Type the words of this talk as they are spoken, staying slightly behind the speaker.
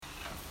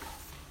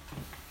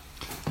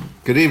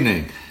Good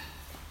evening.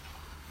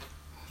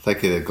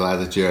 Thank you. Glad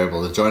that you're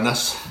able to join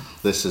us.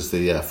 This is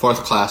the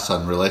fourth class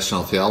on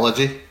relational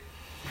theology.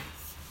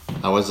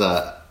 I was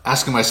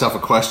asking myself a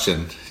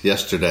question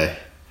yesterday.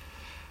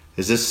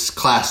 Is this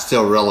class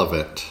still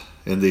relevant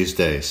in these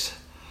days?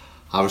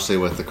 Obviously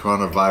with the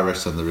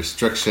coronavirus and the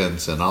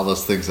restrictions and all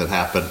those things that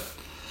happen,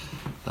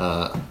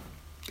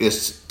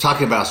 is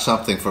talking about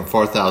something from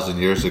 4,000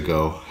 years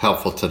ago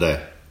helpful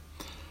today?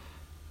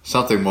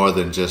 Something more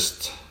than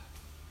just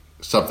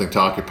something to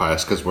occupy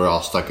us because we're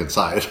all stuck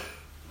inside.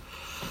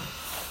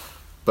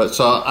 But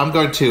so I'm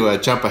going to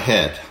jump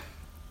ahead.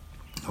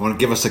 I want to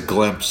give us a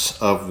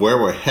glimpse of where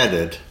we're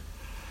headed,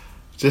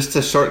 just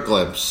a short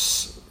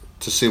glimpse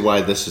to see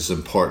why this is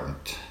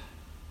important.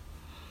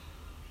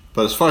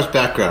 But as far as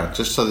background,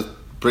 just so to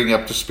bring you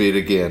up to speed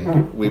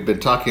again, we've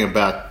been talking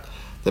about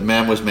that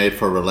man was made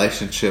for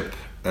relationship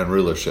and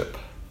rulership.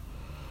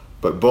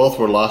 But both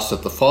were lost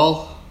at the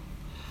fall,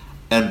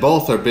 and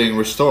both are being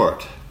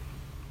restored.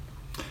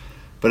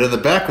 But in the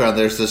background,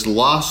 there's this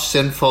lost,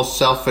 sinful,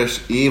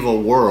 selfish,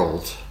 evil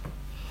world.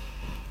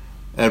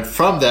 And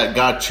from that,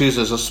 God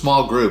chooses a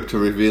small group to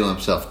reveal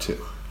himself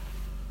to.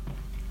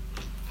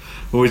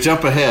 When we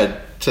jump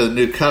ahead to the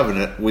new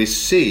covenant, we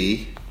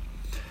see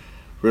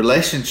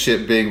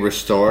relationship being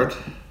restored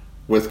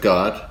with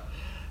God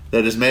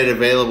that is made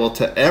available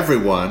to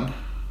everyone,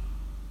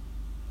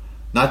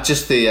 not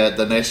just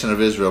the nation of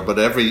Israel, but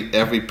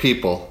every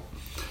people.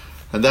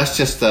 And that's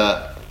just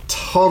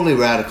totally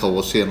radical.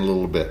 We'll see in a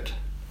little bit.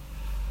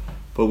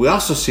 But we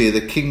also see the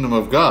kingdom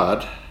of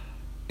God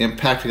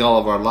impacting all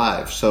of our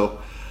lives.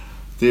 So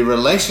the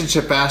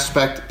relationship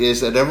aspect is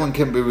that everyone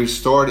can be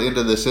restored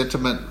into this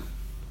intimate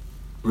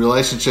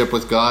relationship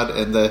with God,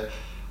 and the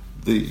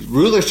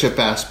rulership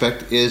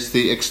aspect is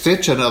the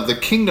extension of the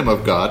kingdom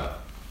of God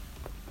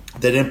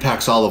that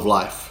impacts all of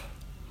life.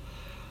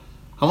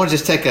 I want to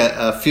just take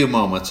a few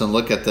moments and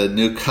look at the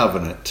new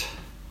covenant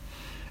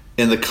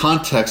in the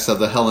context of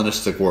the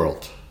Hellenistic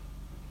world.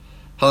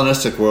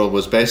 Hellenistic world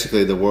was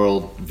basically the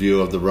world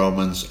view of the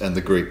Romans and the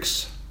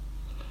Greeks.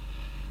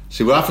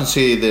 See, we often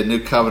see the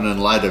New Covenant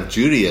in light of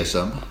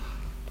Judaism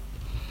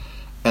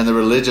and the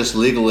religious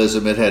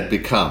legalism it had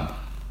become,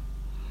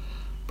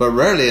 but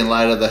rarely in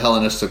light of the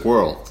Hellenistic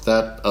world,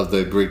 that of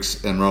the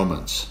Greeks and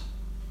Romans.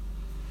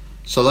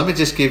 So let me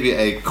just give you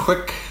a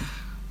quick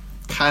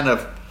kind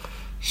of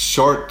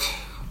short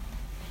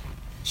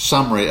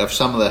summary of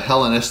some of the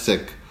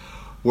Hellenistic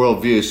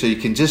worldview so you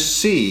can just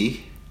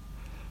see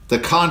the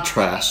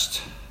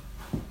contrast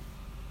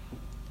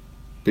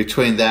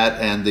between that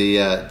and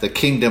the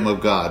kingdom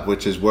of God,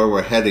 which is where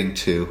we're heading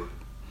to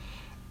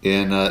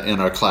in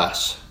our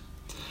class.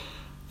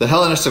 The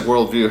Hellenistic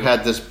worldview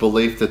had this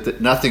belief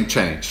that nothing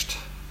changed.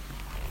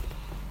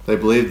 They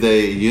believed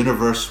the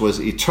universe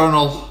was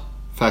eternal.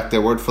 In fact, their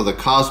word for the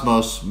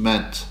cosmos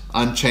meant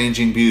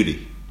unchanging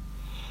beauty.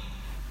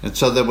 And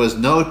so there was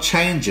no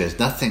changes.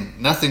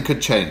 Nothing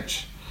could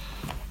change.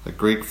 A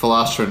Greek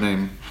philosopher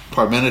named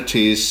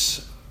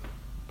Parmenides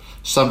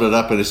summed it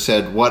up and he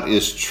said, "What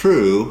is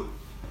true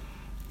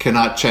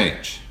cannot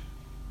change."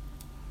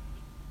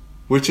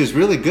 Which is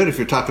really good if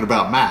you're talking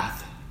about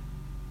math.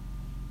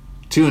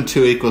 2 and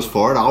 2 equals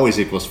 4. It always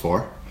equals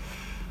 4.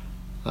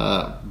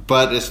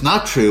 But it's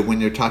not true when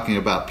you're talking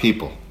about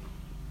people.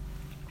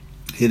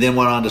 He then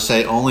went on to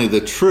say, only the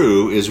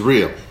true is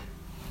real.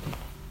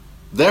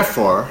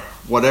 Therefore,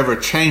 whatever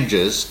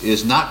changes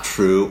is not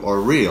true or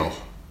real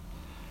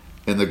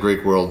in the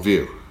Greek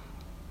worldview.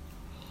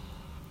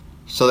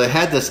 So they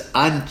had this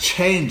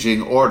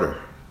unchanging order.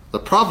 The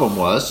problem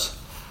was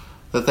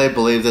that they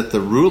believed that the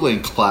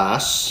ruling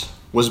class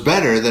was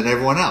better than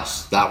everyone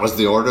else. That was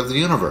the order of the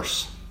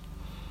universe.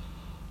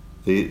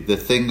 The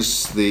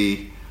things,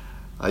 the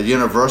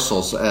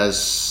universals,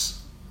 as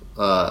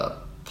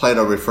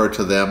Plato referred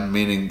to them,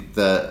 meaning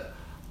the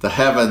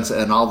heavens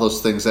and all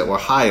those things that were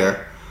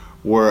higher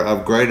were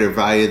of greater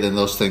value than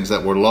those things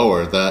that were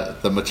lower,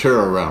 the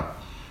material realm.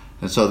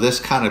 And so this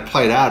kind of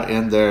played out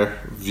in their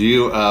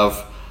view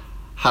of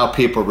how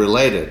people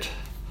related.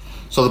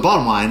 So the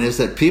bottom line is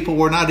that people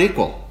were not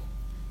equal.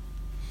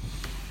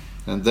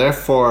 And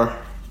therefore,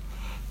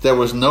 there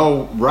was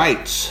no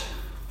rights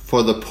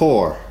for the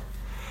poor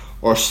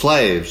or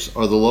slaves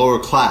or the lower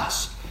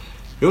class.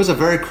 It was a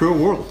very cruel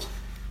world.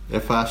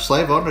 If a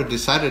slave owner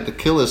decided to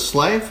kill his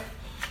slave,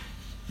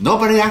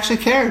 nobody actually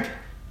cared.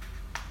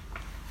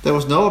 There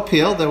was no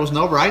appeal. There was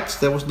no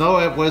rights. It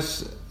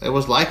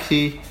was like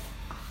he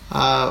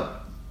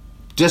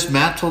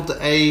dismantled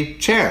a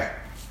chair.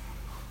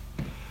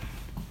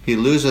 He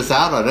loses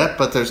out on it,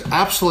 but there's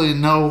absolutely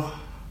no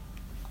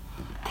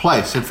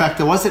place. In fact,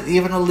 there wasn't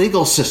even a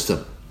legal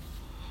system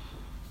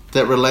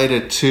that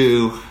related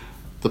to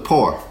the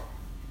poor,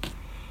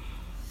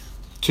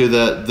 to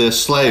the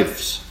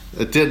slaves.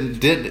 It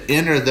didn't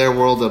enter their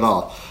world at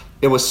all.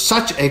 It was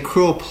such a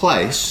cruel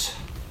place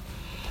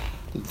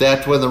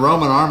that when the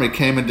Roman army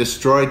came and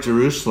destroyed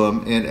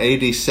Jerusalem in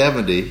AD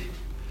 70,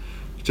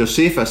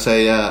 Josephus,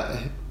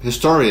 a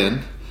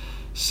historian,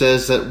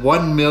 says that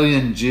 1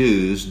 million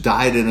Jews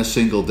died in a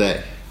single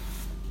day.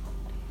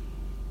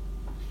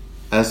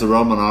 as the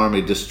Roman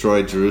army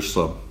destroyed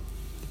Jerusalem.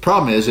 The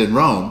problem is, in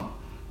Rome,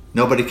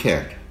 nobody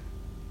cared.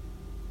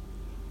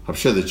 I'm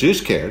sure the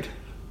Jews cared,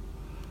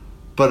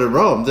 but in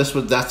Rome,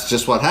 that's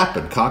just what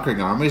happened.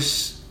 Conquering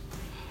armies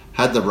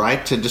had the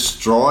right to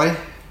destroy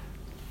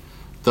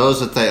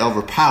those that they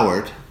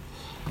overpowered.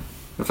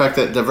 In fact,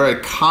 the very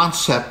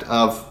concept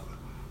of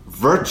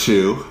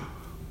virtue,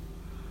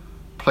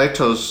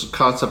 Plato's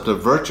concept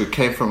of virtue,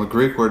 came from a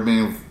Greek word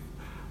meaning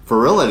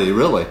virility,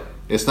 really.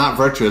 It's not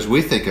virtue as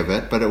we think of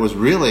it, but it was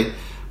really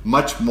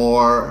much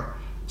more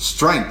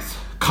strength,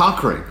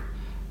 conquering,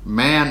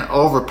 man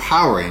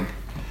overpowering.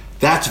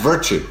 That's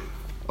virtue.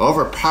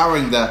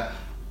 Overpowering the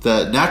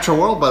natural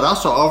world, but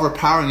also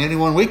overpowering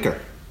anyone weaker.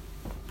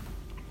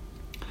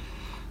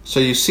 So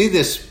you see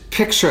this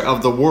picture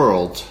of the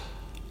world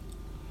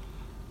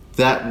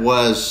that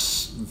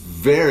was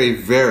very,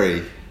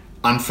 very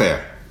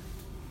unfair,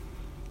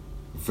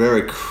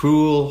 very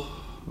cruel,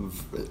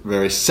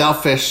 very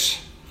selfish.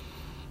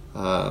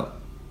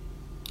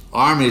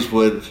 Armies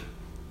would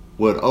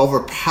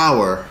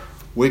overpower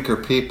weaker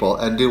people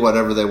and do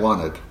whatever they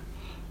wanted,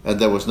 and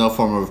there was no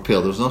form of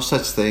appeal. There was no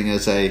such thing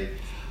as a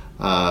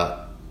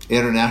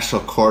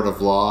international court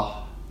of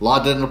law.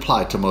 Law didn't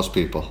apply to most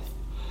people.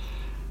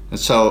 And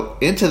so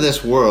into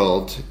this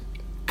world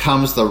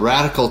comes the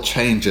radical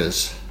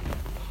changes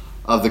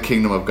of the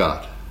kingdom of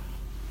God.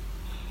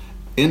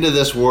 Into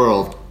this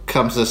world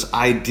comes this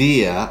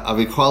idea of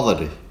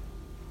equality.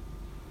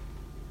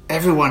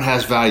 Everyone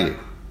has value.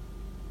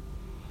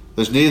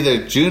 There's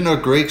neither Jew nor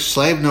Greek,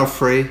 slave nor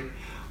free.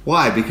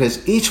 Why?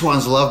 Because each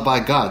one's loved by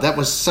God. That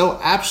was so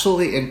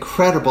absolutely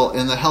incredible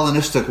in the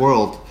Hellenistic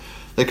world,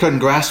 they couldn't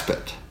grasp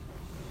it.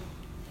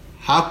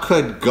 How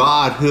could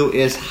God, who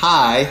is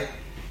high,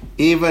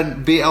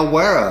 even be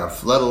aware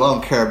of, let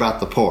alone care about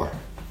the poor?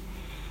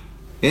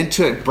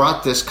 Into it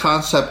brought this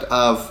concept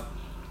of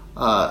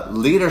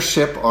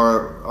leadership,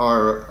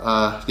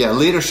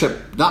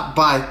 leadership not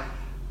by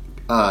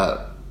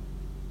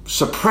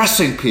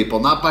suppressing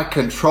people, not by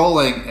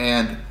controlling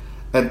and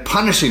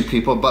punishing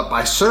people, but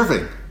by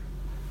serving.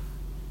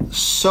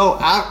 So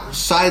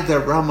outside their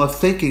realm of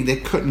thinking, they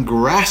couldn't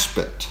grasp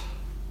it.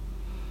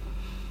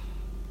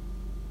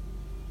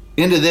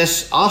 Into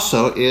this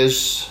also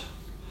is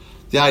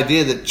the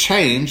idea that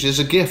change is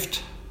a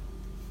gift.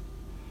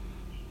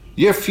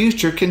 Your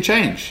future can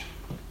change.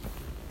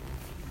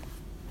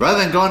 Rather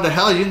than going to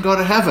hell, you can go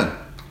to heaven.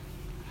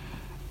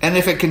 And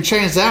if it can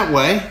change that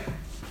way,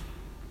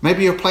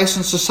 maybe your place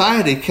in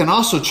society can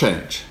also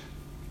change.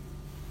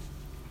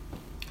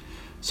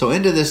 So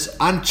into this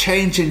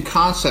unchanging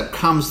concept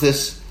comes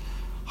this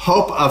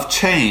hope of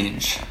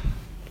change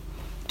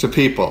to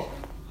people.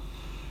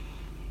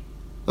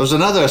 There's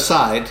another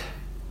aside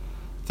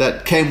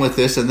that came with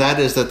this, and that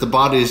is that the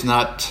body is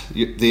not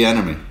the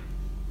enemy.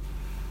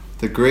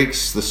 The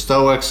Greeks, the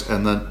Stoics,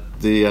 and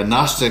the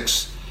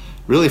Gnostics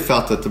really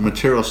felt that the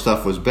material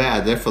stuff was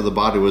bad, therefore the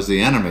body was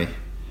the enemy.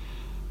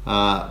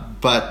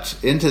 But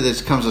into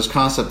this comes this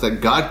concept that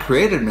God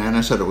created man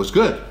and said it was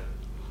good.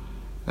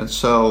 And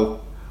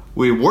so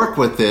we work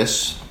with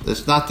this.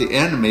 It's not the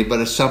enemy, but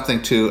it's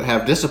something to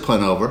have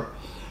discipline over.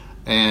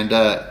 And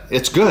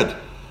it's good.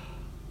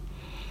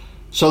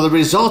 So the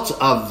result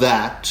of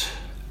that,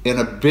 in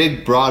a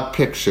big, broad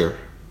picture,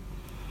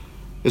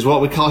 is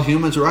what we call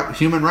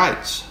human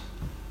rights.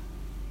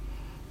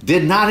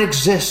 Did not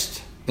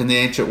exist in the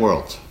ancient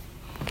world.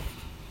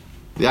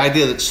 The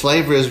idea that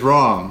slavery is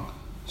wrong,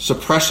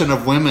 suppression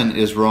of women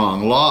is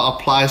wrong, law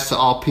applies to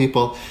all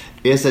people,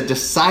 is a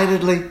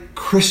decidedly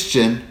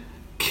Christian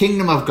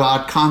kingdom of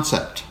God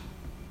concept.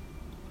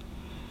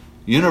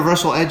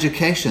 Universal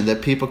education,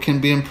 that people can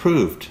be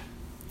improved.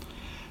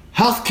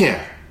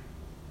 Healthcare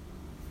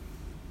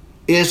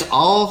is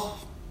all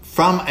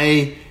from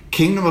a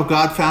kingdom of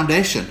God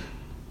foundation.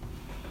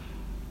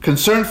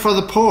 Concern for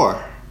the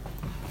poor,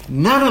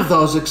 none of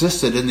those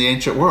existed in the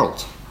ancient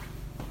world.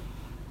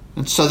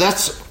 And so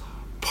that's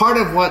part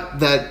of what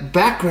that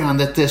background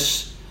that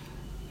this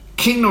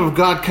kingdom of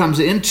God comes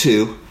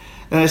into,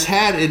 and has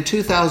had in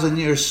 2,000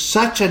 years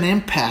such an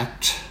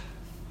impact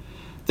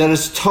that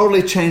has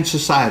totally changed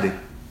society.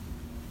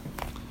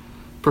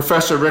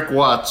 Professor Rick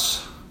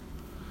Watts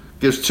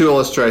gives two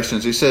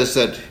illustrations. He says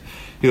that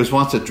he was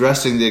once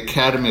addressing the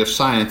Academy of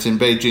Science in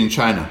Beijing,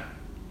 China.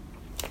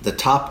 The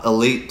top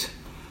elite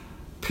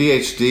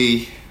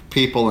PhD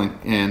people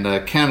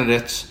and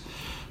candidates,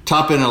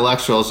 top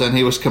intellectuals, and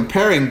he was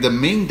comparing the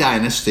Ming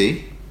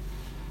Dynasty,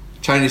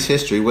 Chinese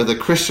history, with a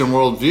Christian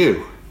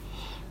worldview.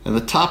 And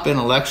the top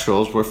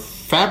intellectuals were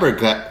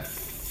flabbergasted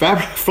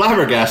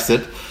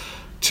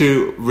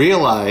to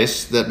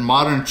realize that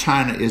modern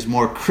China is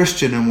more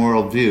Christian in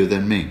worldview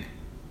than Ming.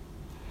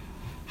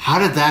 How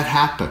did that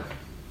happen?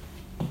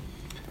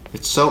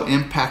 It so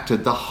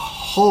impacted the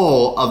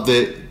whole of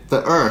the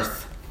earth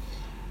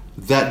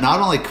that not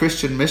only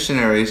Christian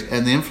missionaries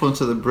and the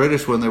influence of the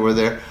British when they were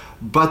there,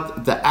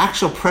 but the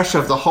actual pressure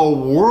of the whole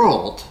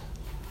world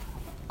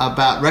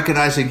about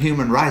recognizing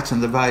human rights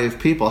and the value of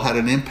people had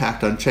an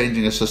impact on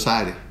changing a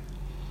society.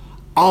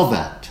 All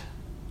that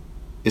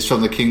is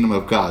from the kingdom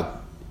of God.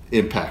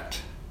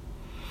 impact.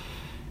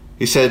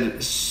 He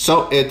said,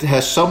 so it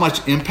has so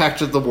much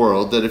impacted the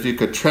world that if you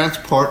could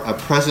transport a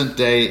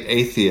present-day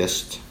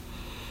atheist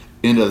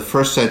into the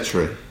first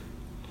century,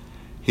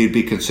 he'd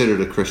be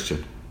considered a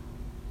Christian.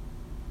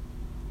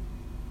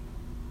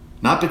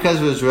 Not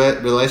because of his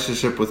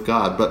relationship with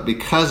God, but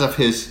because of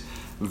his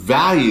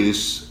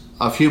values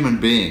of human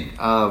being,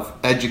 of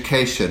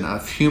education,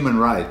 of human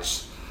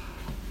rights.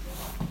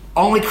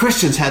 Only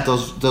Christians had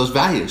those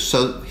values.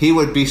 So he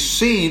would be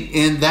seen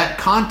in that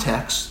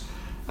context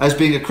as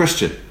being a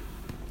Christian.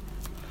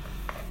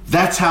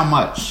 That's how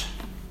much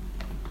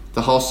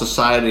the whole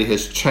society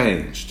has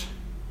changed.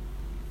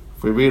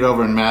 If we read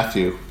over in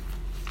Matthew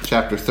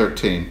chapter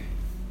 13,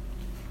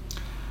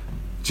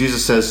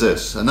 Jesus says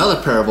this,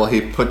 another parable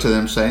he put to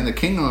them, saying, the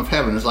kingdom of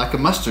heaven is like a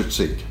mustard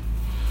seed,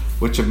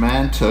 which a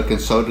man took and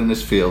sowed in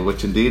his field,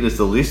 which indeed is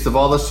the least of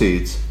all the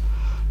seeds.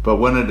 But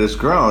when it is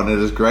grown, it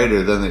is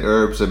greater than the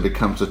herbs and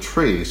becomes a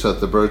tree, so that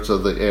the birds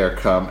of the air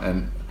come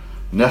and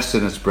nest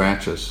in its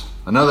branches.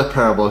 Another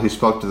parable he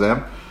spoke to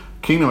them,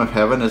 kingdom of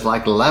heaven is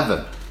like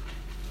leaven,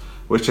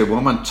 which a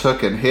woman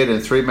took and hid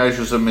in 3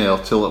 measures of meal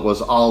till it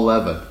was all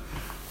leaven.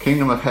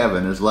 Kingdom of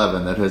heaven is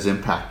leaven that has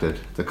impacted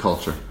the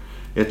culture.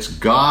 It's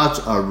God's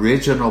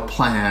original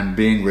plan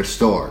being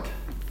restored.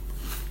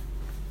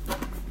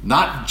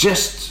 Not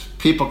just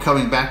people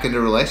coming back into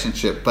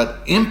relationship,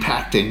 but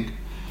impacting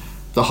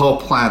the whole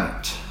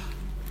planet.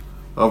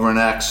 Over in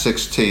Acts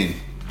 16,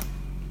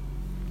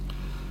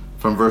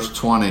 from verse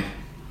 20, it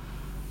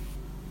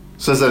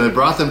says that they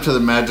brought them to the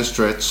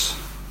magistrates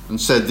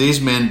and said, these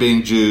men,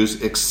 being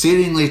Jews,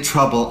 exceedingly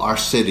trouble our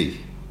city.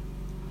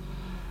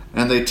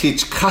 And they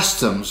teach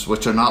customs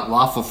which are not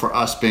lawful for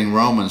us, being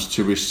Romans,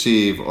 to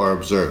receive or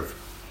observe.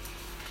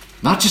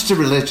 Not just a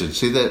religion.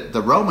 See,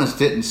 the Romans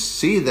didn't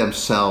see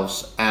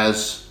themselves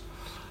as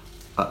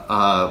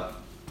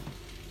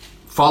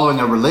following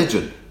a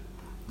religion.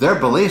 Their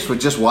beliefs were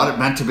just what it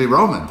meant to be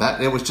Roman.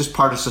 That it was just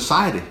part of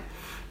society.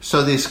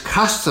 So these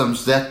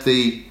customs that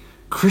the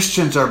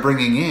Christians are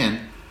bringing in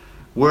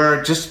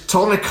were just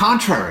totally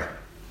contrary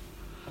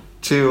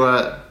to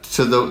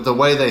the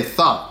way they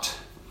thought.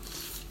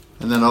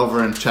 And then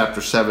over in chapter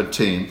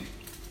 17,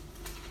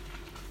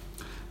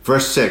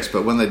 verse 6,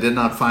 but when they did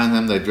not find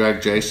them, they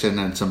dragged Jason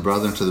and some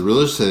brethren to the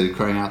ruler's city,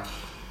 crying out,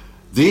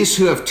 these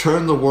who have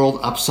turned the world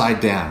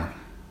upside down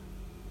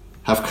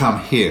have come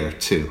here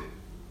too.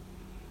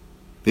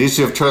 These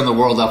who have turned the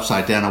world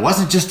upside down. It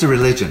wasn't just a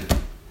religion.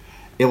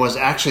 It was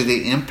actually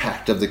the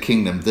impact of the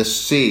kingdom, this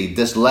seed,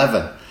 this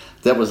leaven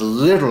that was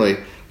literally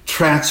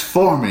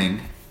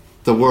transforming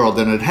the world,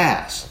 and it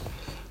has.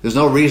 There's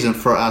no reason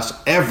for us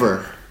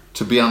ever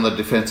to be on the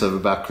defensive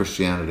about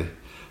Christianity.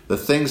 The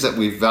things that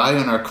we value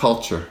in our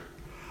culture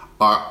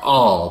are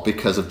all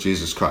because of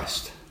Jesus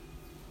Christ.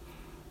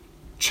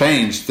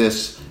 Change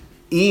this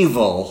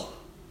evil,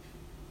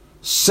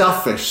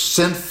 selfish,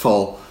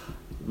 sinful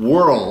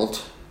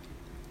world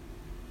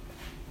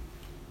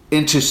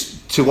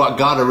into what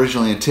God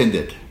originally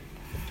intended.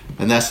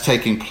 And that's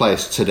taking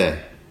place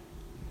today.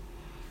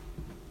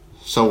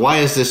 So why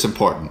is this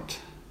important?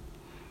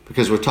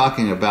 Because we're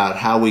talking about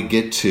how we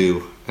get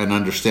to an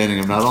understanding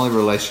of not only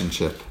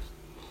relationship,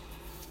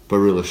 but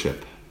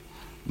rulership.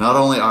 Not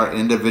only our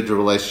individual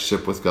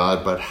relationship with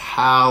God, but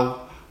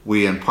how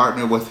we, in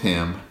partner with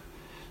Him,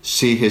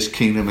 see His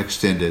kingdom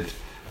extended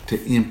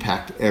to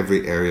impact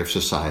every area of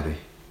society.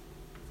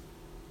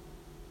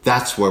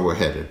 That's where we're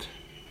headed.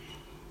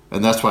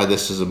 And that's why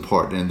this is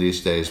important in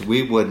these days.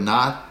 We would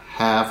not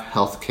have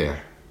health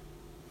care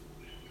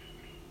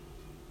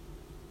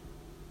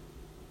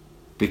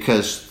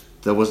because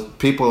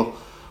people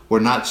were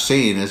not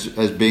seen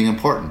as being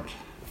important.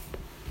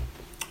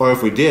 Or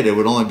if we did, it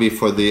would only be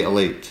for the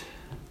elite.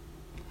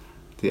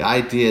 The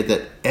idea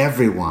that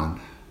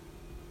everyone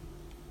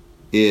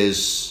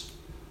is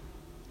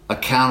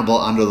accountable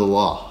under the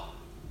law.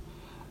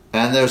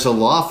 And there's a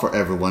law for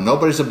everyone.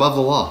 Nobody's above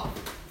the law.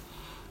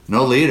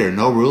 No leader,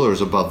 no ruler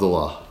is above the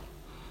law.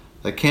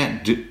 They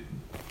can't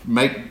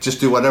just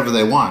do whatever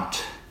they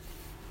want.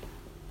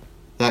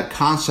 That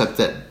concept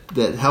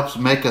that helps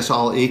make us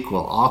all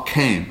equal all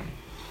came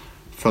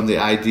from the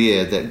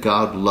idea that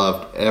God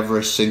loved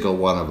every single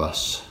one of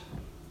us.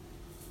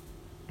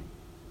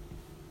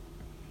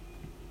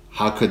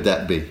 How could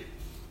that be?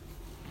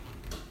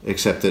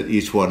 Except that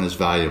each one is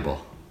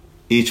valuable.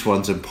 Each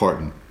one's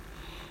important.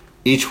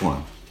 Each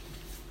one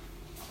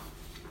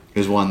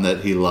is one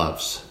that He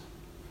loves,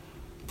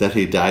 that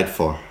He died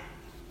for,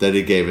 that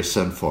He gave His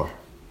Son for.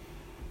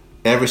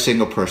 Every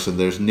single person.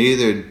 There's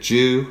neither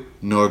Jew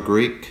nor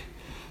Greek,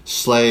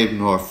 slave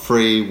nor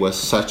free, was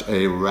such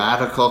a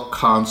radical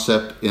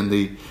concept in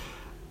the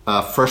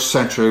first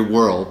century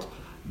world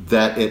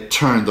that it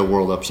turned the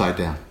world upside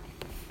down.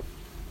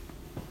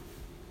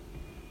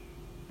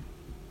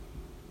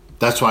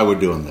 That's why we're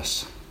doing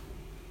this.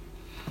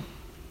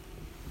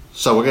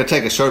 So we're going to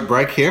take a short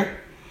break here,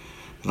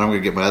 and I'm going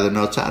to get my other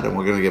notes out, and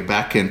we're going to get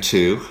back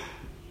into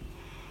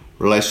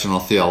Relational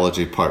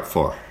Theology Part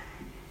 4.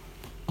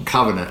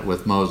 Covenant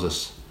with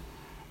Moses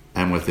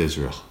and with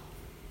Israel.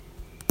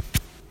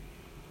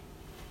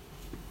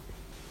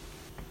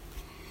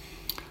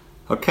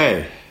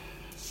 Okay,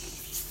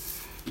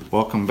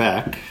 welcome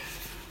back.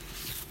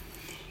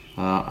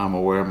 I'm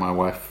aware my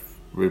wife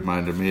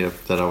reminded me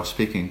that I was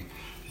speaking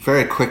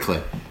very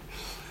quickly.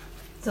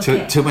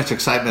 Okay. Too much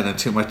excitement and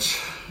too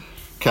much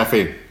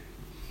caffeine.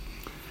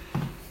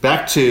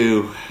 Back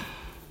to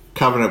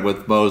covenant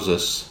with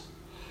Moses.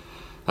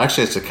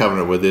 Actually, it's a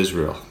covenant with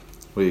Israel.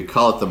 We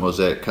call it the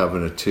Mosaic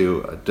covenant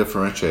to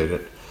differentiate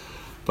it.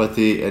 But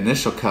the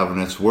initial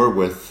covenants were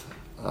with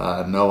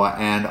Noah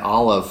and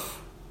all of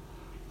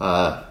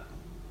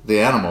the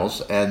animals,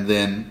 and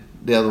then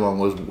the other one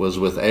was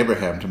with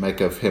Abraham to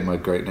make of him a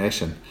great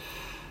nation.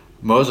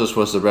 Moses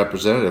was the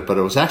representative, but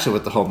it was actually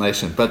with the whole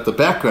nation. But the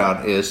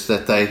background is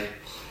that the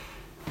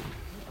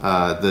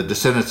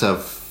descendants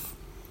of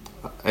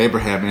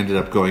Abraham ended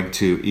up going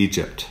to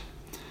Egypt.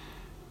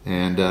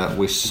 And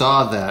we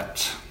saw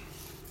that,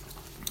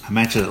 I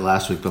mentioned it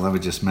last week, but let me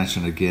just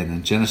mention it again.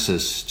 In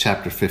Genesis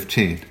chapter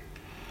 15,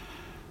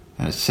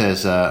 and it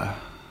says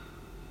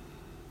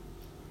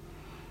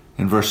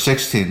in verse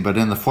 16, "But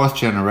in the fourth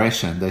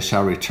generation they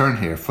shall return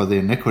here, for the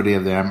iniquity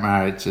of the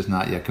Amorites is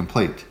not yet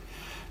complete."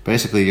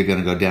 Basically, you're going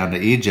to go down to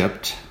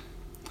Egypt,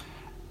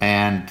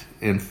 and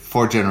in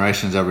 4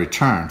 generations they'll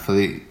return, for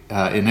the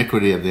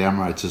iniquity of the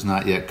Amorites is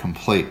not yet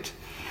complete.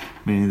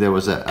 Meaning there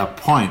was a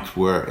point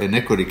where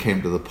iniquity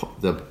came to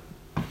the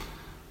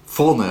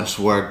fullness,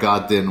 where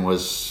God then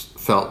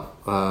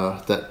felt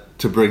that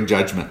to bring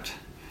judgment.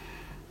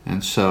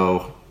 And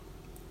so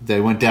they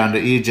went down to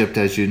Egypt,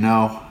 as you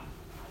know,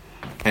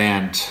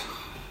 and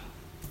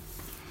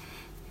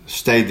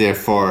stayed there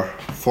for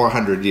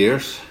 400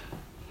 years.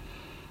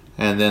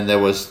 And then there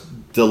was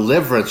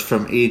deliverance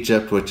from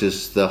Egypt, which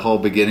is the whole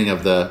beginning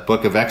of the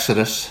book of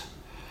Exodus.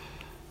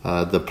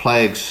 The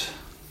plagues,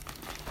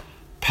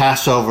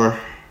 Passover,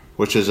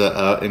 which is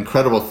an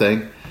incredible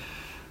thing.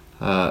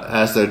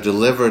 As they're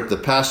delivered, the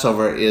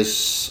Passover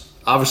is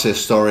obviously a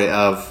story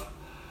of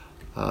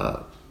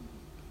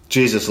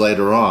Jesus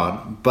later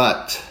on,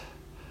 but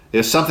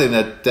it's something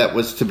that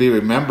was to be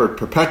remembered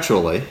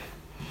perpetually.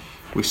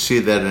 We see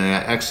that in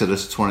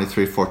Exodus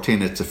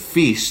 23:14. It's a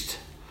feast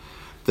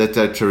that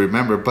they're to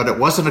remember, but it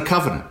wasn't a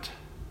covenant.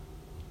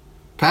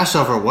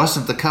 Passover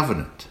wasn't the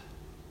covenant.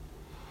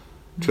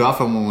 Too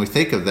often when we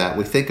think of that,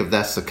 we think of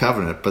that's the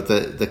covenant, but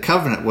the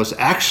covenant was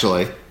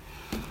actually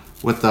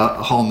with the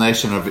whole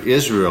nation of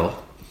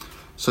Israel.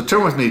 So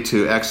turn with me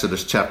to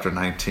Exodus chapter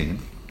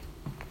 19.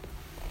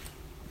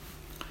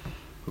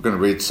 We're going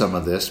to read some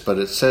of this, but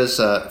it says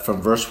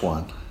from verse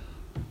 1,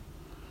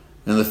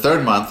 "In the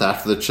 3rd month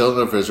after the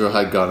children of Israel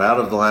had gone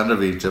out of the land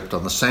of Egypt,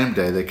 on the same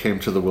day they came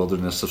to the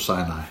wilderness of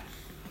Sinai.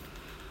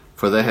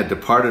 For they had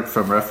departed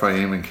from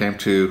Rephaim and came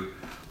to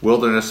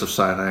wilderness of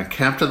Sinai and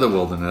camped in the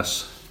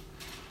wilderness.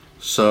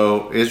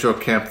 So Israel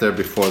camped there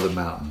before the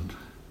mountain.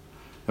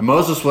 And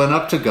Moses went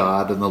up to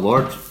God, and the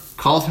Lord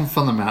called him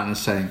from the mountain,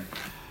 saying,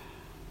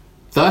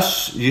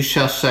 'Thus you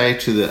shall say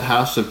to the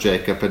house of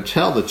Jacob, and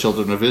tell the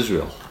children of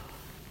Israel,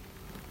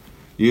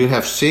 you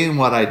have seen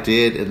what I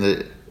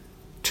did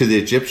to the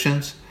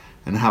Egyptians,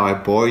 and how I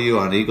bore you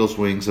on eagle's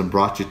wings and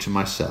brought you to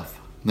myself.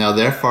 Now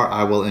therefore,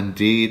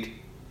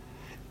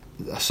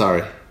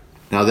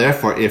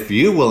 if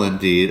you will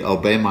indeed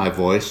obey my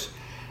voice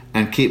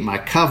and keep my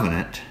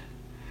covenant,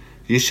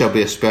 you shall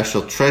be a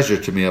special treasure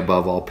to me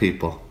above all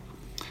people.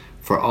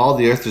 For all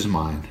the earth is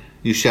mine.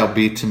 You shall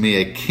be to me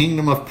a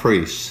kingdom of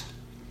priests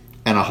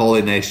and a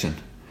holy nation.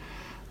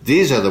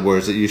 These are the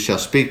words that you shall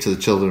speak to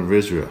the children of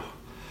Israel.'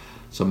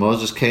 So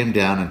Moses came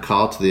down and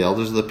called to the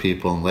elders of the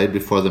people and laid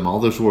before them all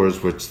those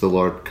words which the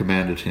Lord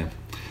commanded him.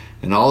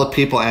 And all the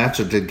people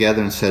answered together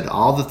and said,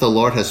 'All that the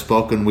Lord has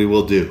spoken we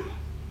will do.'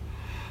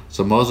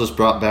 So Moses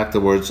brought back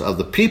the words of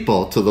the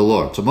people to the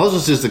Lord." So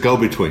Moses is the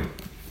go-between.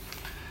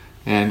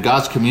 And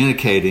God's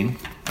communicating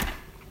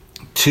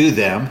to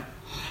them,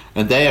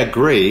 and they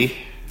agree.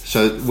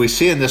 So we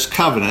see in this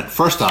covenant,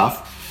 first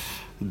off,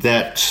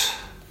 that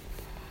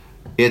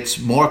it's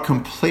more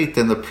complete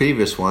than the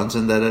previous ones,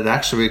 and that it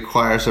actually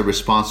requires a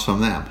response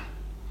from them.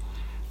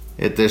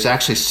 There's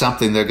actually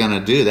something they're going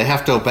to do. They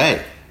have to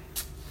obey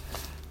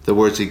the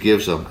words he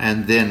gives them.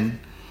 And then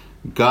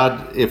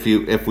God, if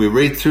we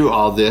read through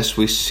all this,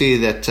 we see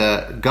that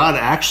God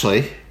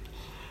actually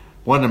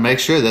wanted to make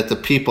sure that the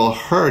people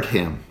heard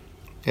him.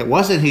 It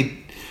wasn't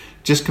he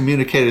just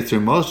communicated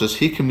through Moses,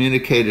 he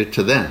communicated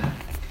to them.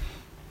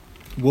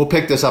 We'll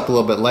pick this up a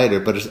little bit later,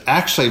 but it's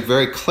actually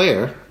very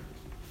clear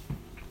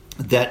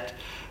that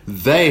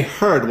they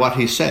heard what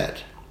he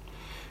said.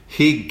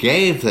 He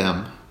gave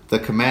them the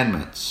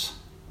commandments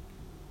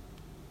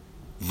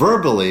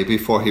verbally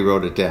before he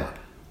wrote it down.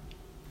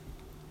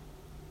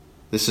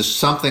 This is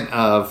something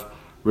of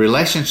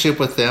relationship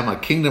with them, a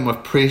kingdom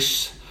of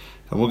priests,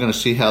 and we're going to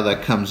see how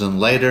that comes in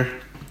later.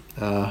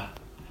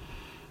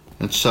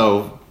 And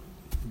so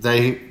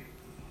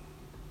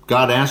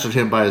God answered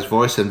him by his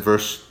voice in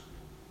verse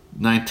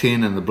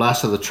 19, "And the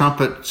blast of the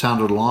trumpet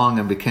sounded long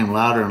and became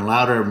louder and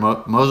louder.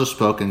 Moses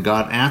spoke, and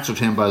God answered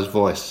him by his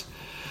voice.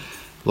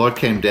 The Lord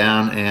came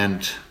down,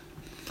 and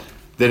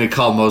then he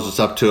called Moses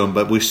up to him."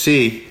 But we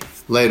see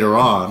later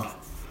on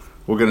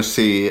we're going to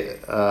see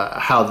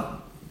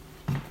how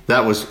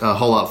that was a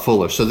whole lot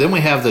fuller. So then we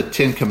have the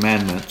Ten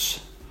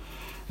Commandments,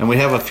 and we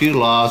have a few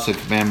laws and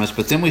commandments,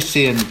 but then we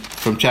see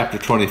from chapter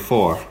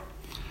 24,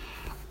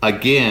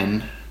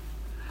 again,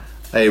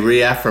 a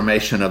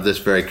reaffirmation of this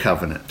very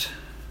covenant.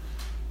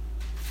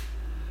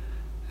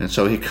 And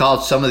so he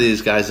called some of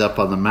these guys up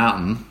on the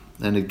mountain,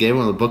 and he gave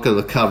them the book of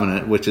the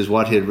covenant, which is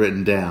what he had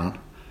written down.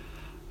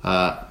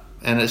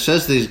 And it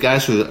says these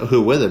guys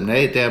who with him,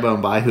 Nadab and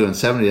Abihu and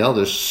 70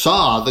 elders,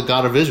 saw the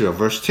God of Israel,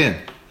 verse 10.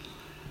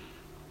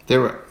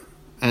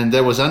 And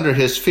there was under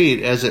his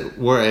feet, as it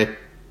were, a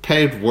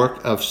paved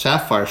work of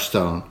sapphire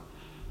stone.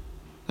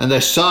 And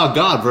they saw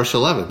God, verse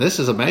 11. This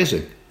is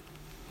amazing.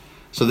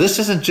 So this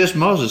isn't just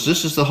Moses,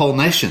 this is the whole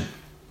nation.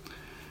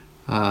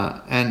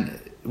 And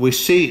we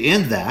see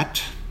in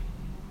that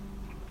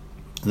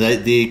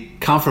the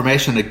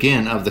confirmation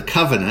again of the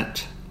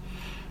covenant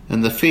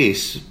and the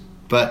feast,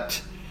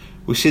 but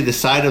we see the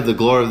sight of the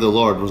glory of the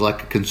Lord was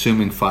like a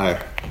consuming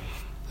fire.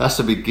 That's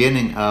the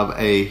beginning of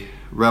a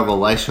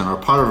revelation, or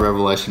part of a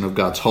revelation of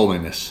God's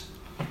holiness.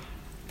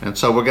 And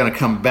so we're going to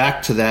come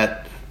back to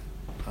that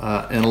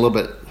in a little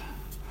bit.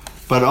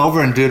 But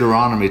over in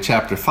Deuteronomy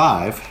chapter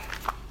 5,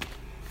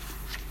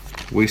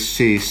 we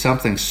see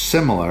something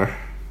similar.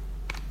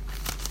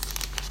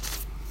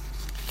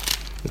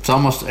 It's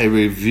almost a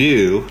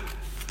review.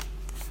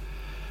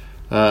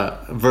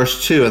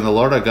 Verse 2, and the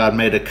Lord our God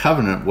made a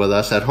covenant with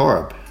us at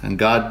Horeb. And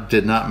God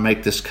did not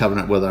make this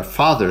covenant with our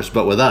fathers,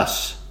 but with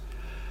us,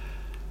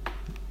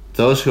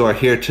 those who are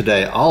here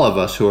today, all of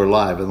us who are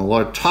alive. And the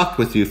Lord talked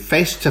with you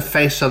face to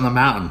face on the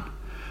mountain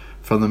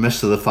from the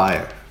midst of the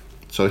fire.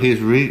 So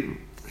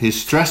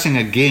he's stressing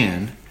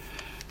again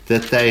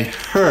that they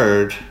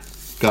heard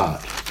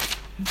God.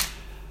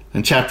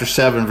 In chapter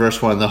 7, verse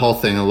 1, the whole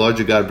thing, the Lord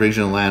your God brings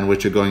you to the land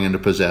which you're going in to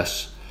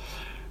possess.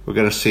 We're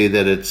going to see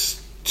that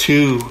it's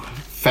two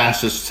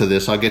facets to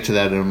this. I'll get to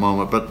that in a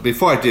moment. But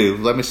before I do,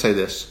 let me say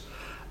this.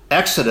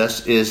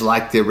 Exodus is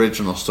like the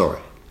original story.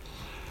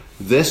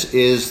 This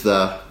is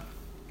the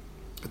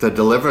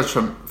deliverance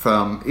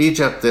from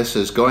Egypt. This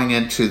is going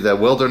into the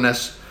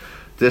wilderness.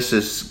 This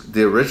is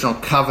the original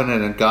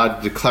covenant and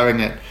God declaring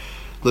it.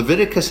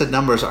 Leviticus and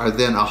Numbers are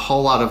then a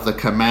whole lot of the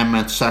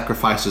commandments,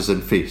 sacrifices,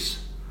 and feasts.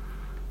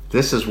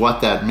 This is what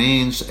that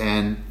means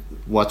and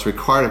what's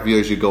required of you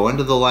as you go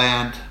into the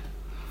land.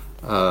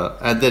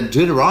 And then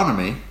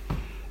Deuteronomy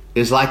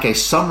is like a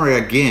summary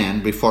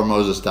again before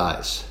Moses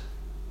dies.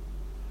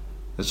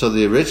 And so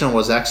the original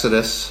was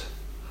Exodus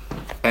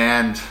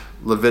and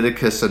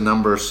Leviticus and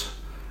Numbers,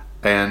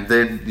 and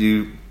then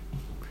you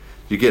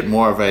get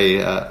more of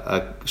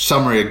a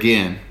summary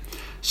again.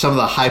 Some of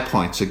the high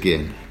points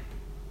again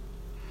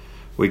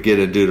we get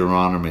in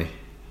Deuteronomy.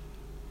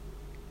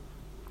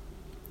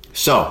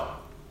 So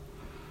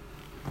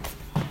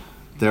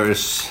there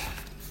is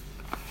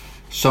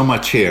so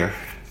much here.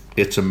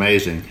 It's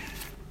amazing.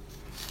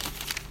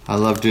 I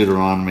love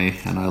Deuteronomy,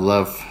 and I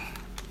love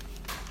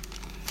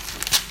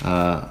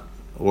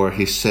where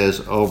he says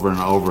over and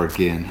over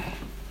again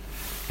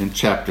in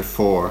chapter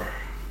 4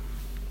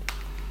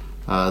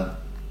 that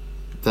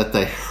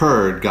they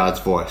heard God's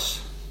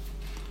voice.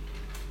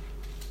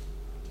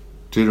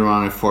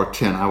 Deuteronomy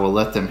 4:10, I will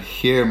let them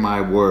hear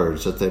my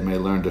words, that they may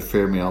learn to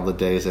fear me all the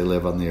days they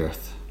live on the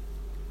earth.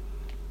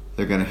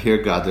 They're going to hear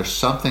God. There's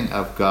something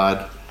of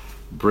God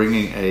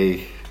bringing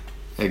a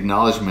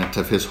acknowledgement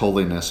of his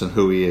holiness and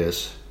who he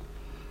is.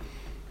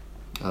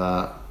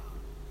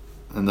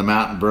 And the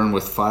mountain burned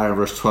with fire,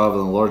 verse 12,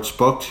 and the Lord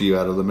spoke to you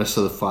out of the midst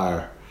of the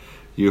fire.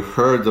 You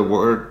heard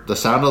the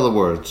sound of the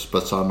words,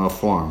 but saw no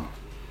form.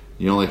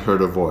 You only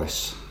heard a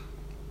voice.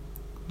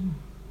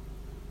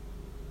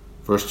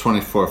 Verse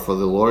 24, for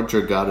the Lord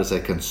your God is a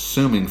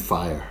consuming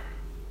fire,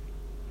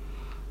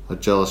 a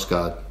jealous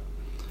God.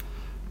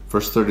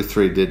 Verse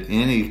 33, did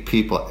any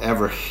people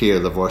ever hear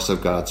the voice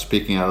of God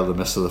speaking out of the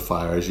midst of the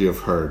fire as you have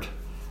heard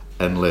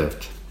and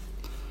lived?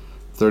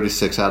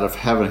 36, out of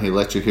heaven he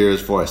let you hear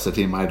his voice that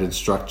he might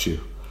instruct you.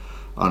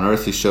 On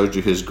earth he showed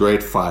you his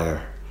great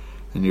fire,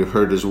 and you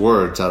heard his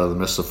words out of the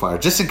midst of fire.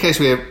 Just in case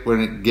we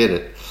didn't get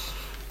it,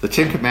 the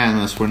Ten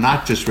Commandments were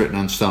not just written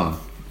on stone.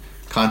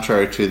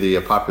 Contrary to the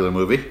popular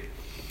movie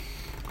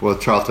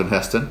with Charlton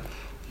Heston,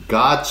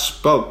 God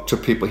spoke to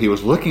people. He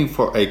was looking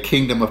for a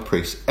kingdom of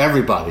priests.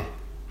 Everybody.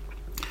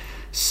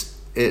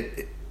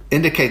 It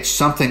indicates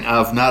something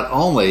of not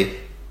only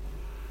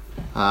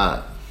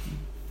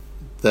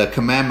the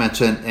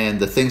commandments and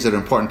the things that are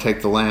important to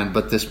take the land,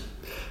 but this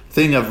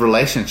thing of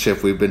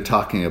relationship we've been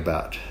talking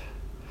about.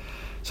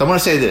 So I want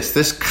to say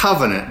this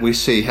covenant we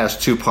see has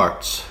two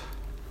parts.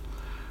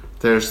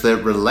 There's the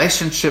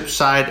relationship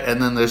side,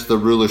 and then there's the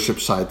rulership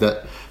side.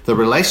 The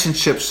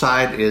relationship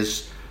side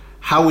is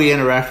how we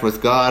interact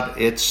with God.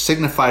 It's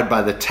signified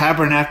by the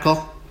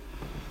tabernacle,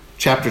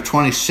 chapter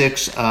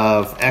 26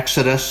 of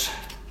Exodus.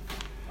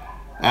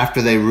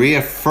 After they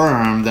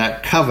reaffirm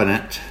that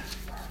covenant,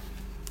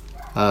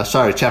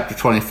 chapter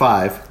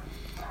 25,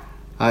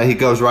 he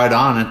goes right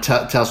on and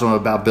tells them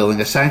about building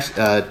a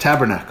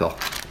tabernacle,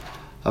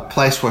 a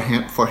place for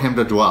him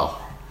to dwell.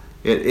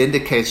 It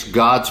indicates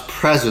God's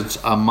presence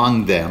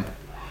among them.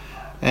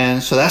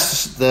 And so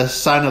that's the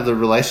sign of the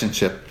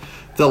relationship.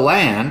 The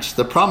land,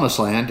 the promised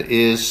land,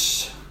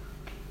 is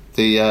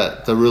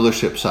the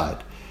rulership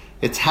side.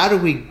 It's how do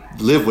we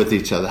live with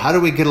each other? How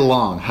do we get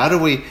along? How do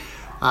we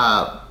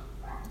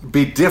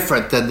be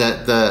different than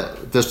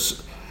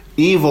this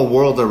evil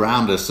world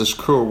around us, this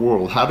cruel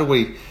world? How do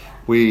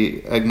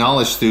we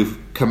acknowledge through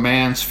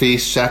commands,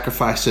 feasts,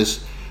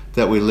 sacrifices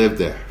that we live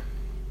there?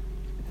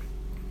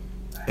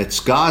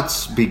 It's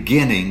God's but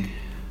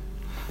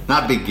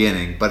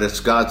it's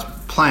God's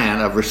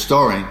plan of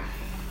restoring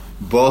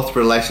both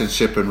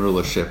relationship and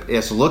rulership.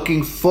 It's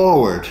looking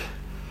forward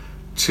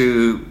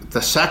to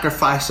the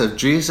sacrifice of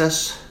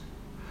Jesus,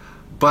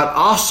 but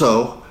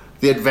also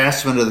the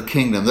advancement of the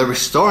kingdom, the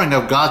restoring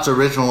of God's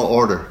original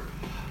order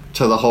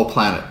to the whole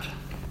planet.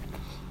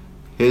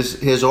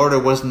 His order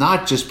was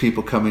not just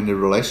people coming to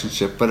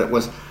relationship, but it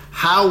was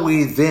how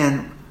we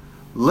then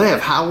live,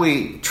 how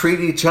we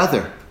treat each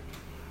other.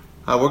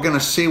 We're going to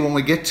see when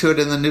we get to it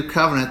in the New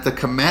Covenant, the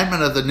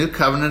commandment of the New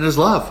Covenant is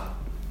love.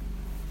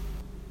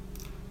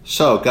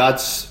 So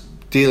God's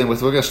dealing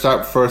with, we're going to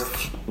start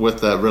first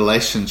with the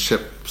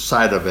relationship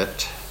side of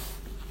it.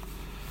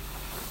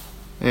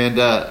 And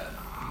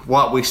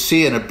what we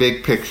see in a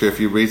big picture, if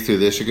you read through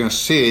this, you're going to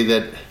see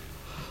that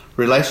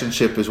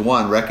relationship is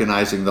one,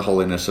 recognizing the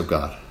holiness of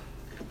God.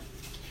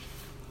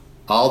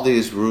 All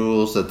these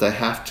rules that they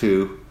have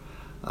to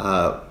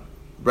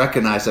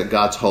recognize that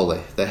God's holy.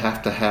 They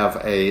have to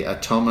have a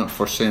atonement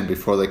for sin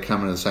before they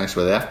come into the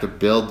sanctuary. They have to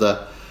build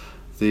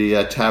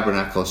the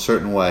tabernacle a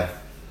certain way.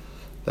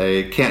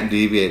 They can't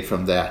deviate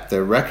from that.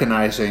 They're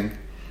recognizing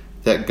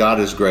that God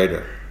is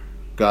greater.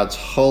 God's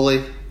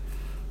holy.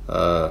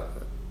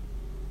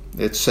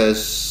 It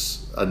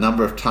says a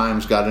number of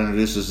times God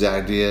introduces the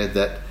idea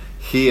that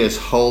He is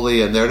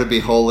holy and they're to be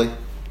holy.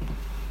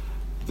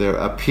 They're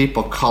a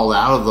people called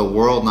out of the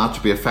world, not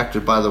to be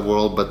affected by the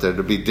world, but they're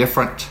to be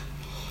different.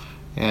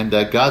 And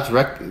God's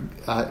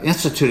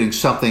instituting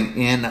something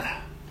in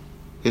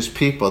His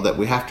people that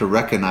we have to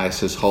recognize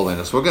His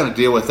holiness. We're going to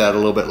deal with that a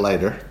little bit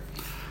later.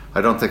 I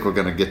don't think we're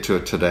going to get to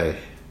it today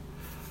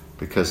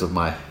because of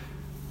my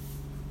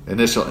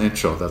initial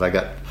intro that I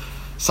got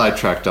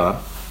sidetracked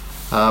on.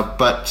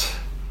 But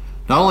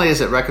not only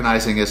is it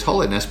recognizing His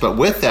holiness, but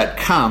with that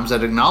comes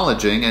an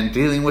acknowledging and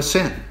dealing with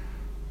sin.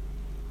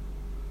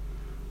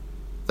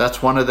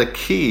 That's one of the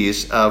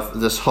keys of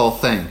this whole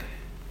thing.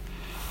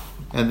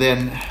 And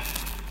then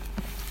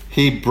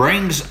He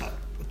brings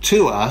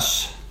to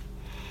us,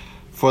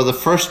 for the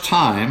first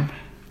time,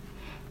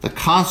 the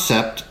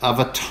concept of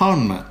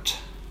atonement.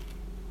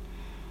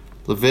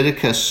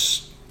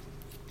 Leviticus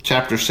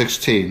chapter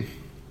 16.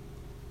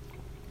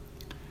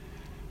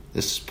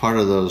 This is part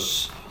of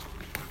those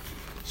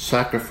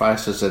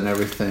sacrifices and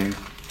everything.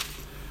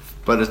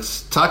 But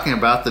it's talking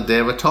about the Day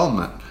of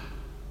Atonement,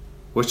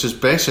 which is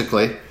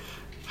basically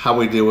how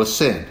we deal with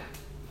sin.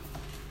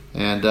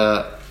 And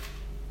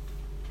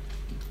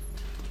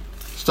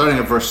starting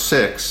at verse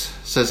 6,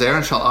 says,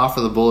 Aaron shall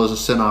offer the bull as a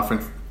sin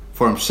offering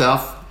for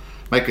himself,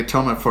 make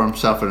atonement for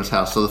himself and his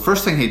house. So the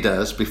first thing he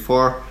does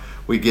before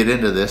we get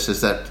into this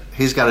is that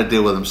he's got to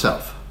deal with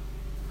himself.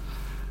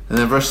 And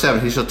then verse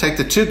 7, he shall take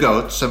the 2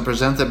 goats and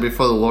present them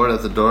before the Lord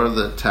at the door of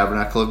the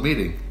tabernacle of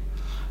meeting,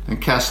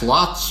 and cast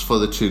lots for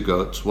the 2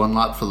 goats, one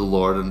lot for the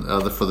Lord and the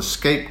other for the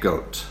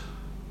scapegoat.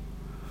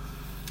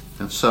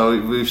 And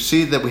so we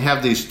see that we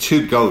have these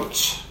 2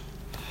 goats,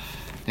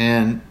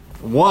 and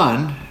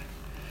one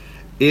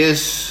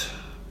is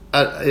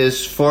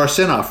for a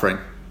sin offering.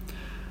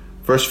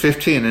 Verse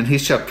 15, and he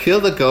shall kill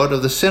the goat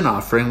of the sin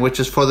offering, which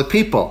is for the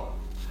people.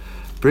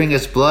 Bring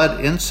its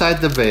blood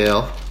inside the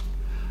veil.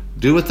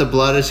 Do with the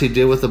blood as he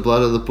did with the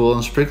blood of the bull,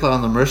 and sprinkle it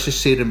on the mercy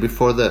seat and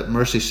before the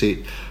mercy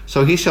seat.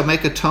 So he shall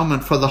make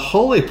atonement for the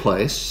holy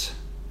place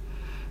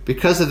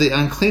because of the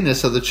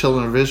uncleanness of the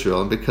children of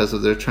Israel and because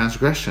of their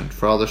transgression,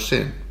 for all their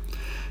sin.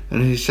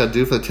 And he shall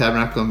do for the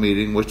tabernacle of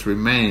meeting, which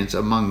remains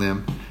among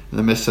them in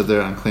the midst of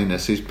their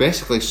uncleanness. He's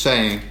basically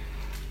saying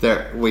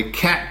that we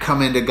can't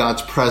come into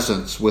God's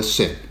presence with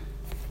sin.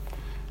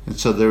 And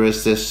so there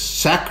is this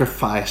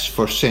sacrifice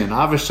for sin.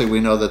 Obviously, we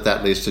know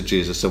that leads to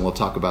Jesus, and we'll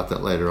talk about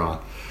that later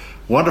on.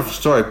 Wonderful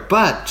story.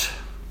 But,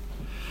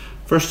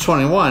 verse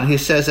 21, he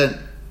says that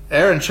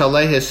Aaron shall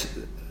lay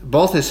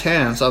both his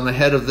hands on the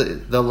head of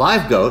the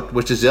live goat,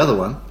 which is the other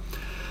one,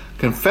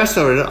 confess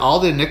over it all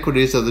the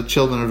iniquities of the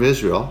children of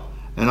Israel,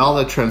 and all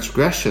their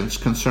transgressions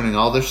concerning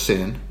all their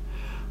sin,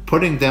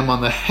 putting them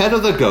on the head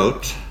of the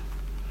goat,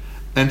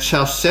 and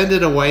shall send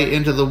it away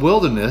into the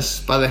wilderness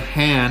by the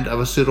hand of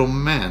a suitable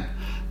man.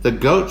 The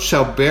goat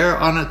shall bear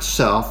on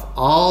itself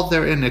all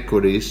their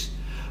iniquities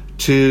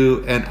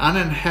to an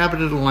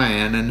uninhabited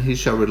land, and he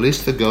shall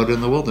release the goat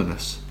in the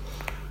wilderness.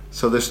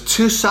 So there's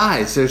 2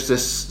 sides. There's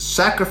this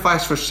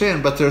sacrifice for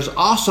sin, but there's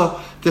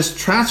also this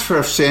transfer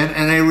of sin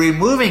and a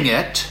removing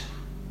it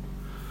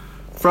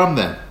from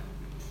them.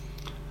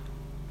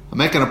 I'm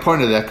making a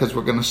point of that because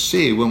we're going to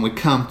see when we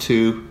come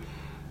to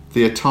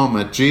the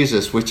atonement,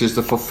 Jesus, which is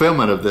the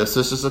fulfillment of this.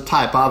 This is a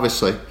type,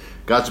 obviously.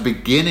 God's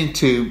beginning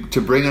to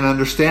bring an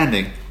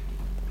understanding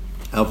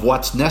of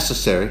what's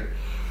necessary.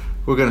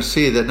 We're going to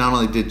see that not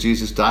only did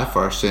Jesus die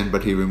for our sin,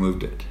 but he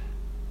removed it.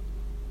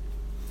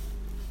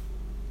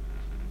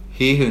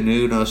 He who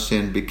knew no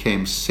sin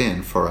became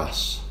sin for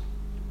us,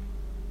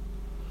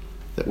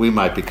 that we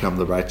might become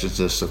the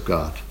righteousness of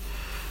God.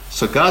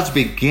 So God's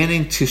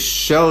beginning to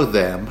show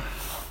them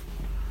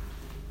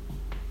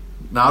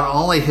not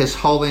only his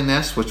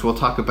holiness, which we'll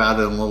talk about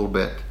in a little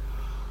bit,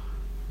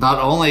 not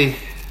only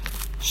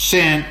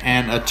sin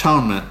and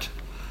atonement,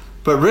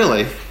 but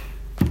really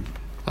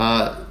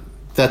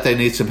that they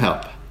need some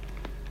help.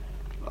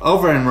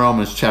 Over in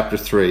Romans chapter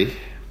 3,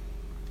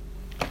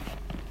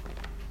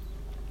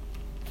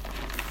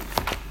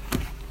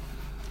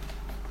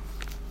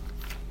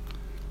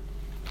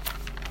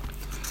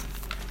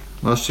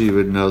 most of you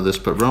would know this,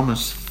 but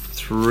Romans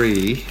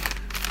 3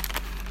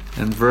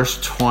 and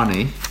verse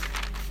 20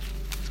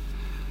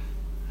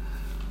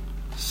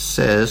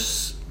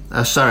 says,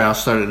 I'll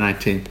start at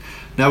 19.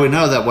 Now we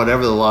know that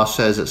whatever the law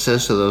says, it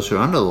says to those who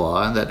are under the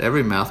law, and that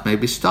every mouth may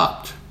be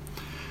stopped,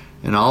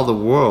 and all the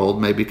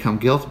world may become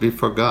guilty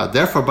before God.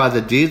 Therefore, by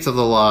the deeds of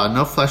the law,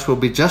 no flesh will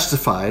be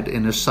justified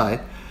in his sight,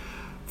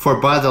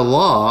 for by the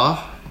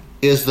law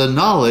is the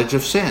knowledge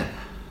of sin.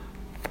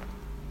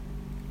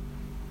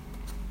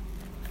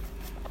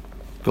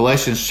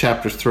 Galatians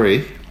chapter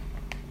 3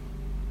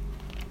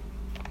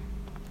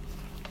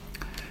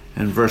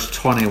 and verse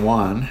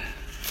 21.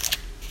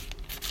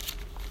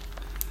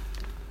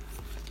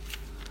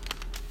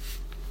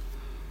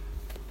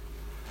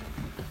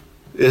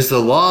 Is the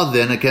law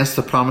then against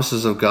the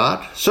promises of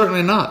God?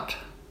 Certainly not.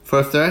 For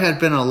if there had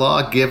been a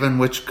law given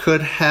which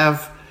could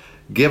have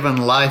given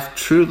life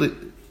truly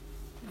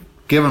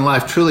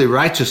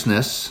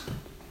righteousness,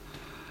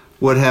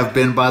 would have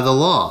been by the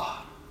law.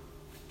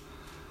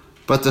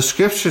 But the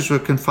scriptures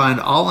would confine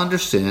all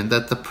understand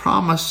that the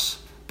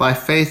promise by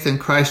faith in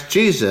Christ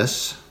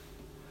Jesus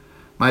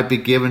might be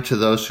given to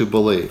those who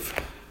believe.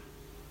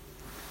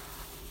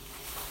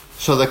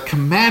 So the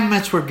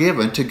commandments were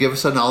given to give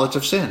us a knowledge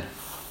of sin.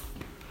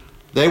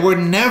 They were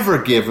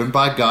never given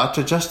by God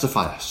to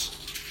justify us.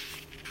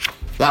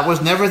 That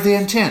was never the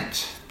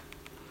intent.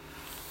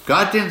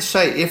 God didn't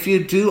say, if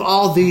you do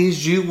all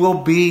these, you will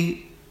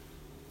be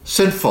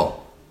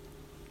sinful.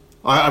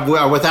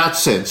 Or without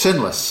sin,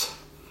 sinless.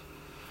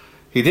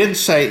 He didn't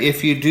say,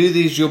 if you do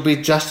these, you'll be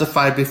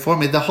justified before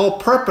me. The whole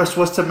purpose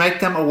was to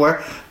make them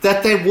aware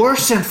that they were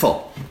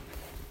sinful.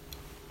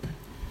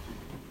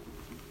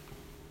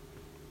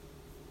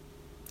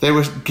 They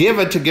were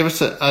given to give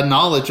us a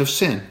knowledge of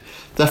sin.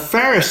 The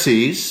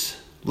Pharisees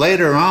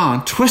later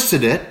on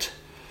twisted it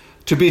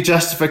to be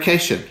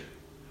justification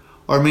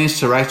or means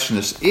to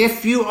righteousness.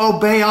 If you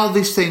obey all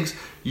these things,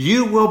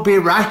 you will be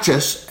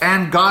righteous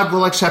and God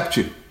will accept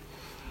you. It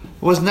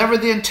was never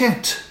the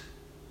intent.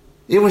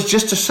 It was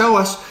just to show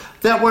us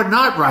that we're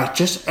not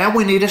righteous and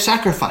we need a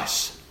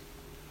sacrifice.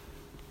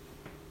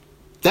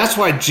 That's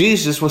why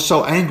Jesus was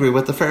so angry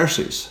with the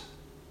Pharisees.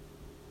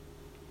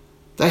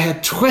 They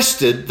had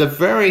twisted the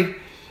very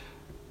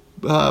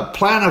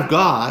plan of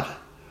God,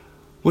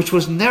 which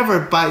was never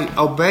by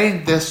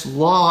obeying this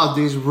law,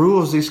 these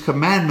rules, these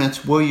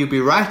commandments, will you be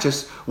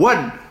righteous.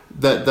 One,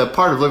 the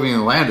part of living in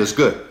the land is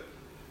good.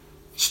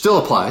 Still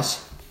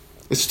applies.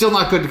 It's still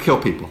not good to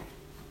kill people.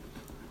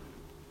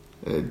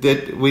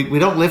 We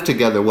don't live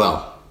together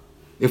well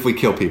if we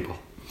kill people.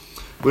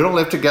 We don't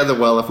live together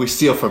well if we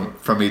steal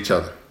from each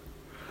other.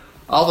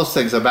 All those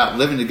things about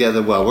living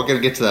together well, we're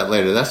going to get to that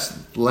later.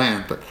 That's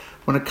land. But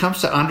when it comes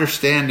to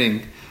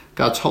understanding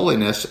God's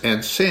holiness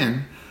and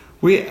sin,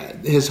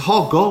 his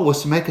whole goal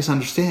was to make us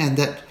understand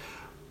that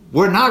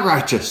we're not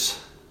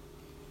righteous.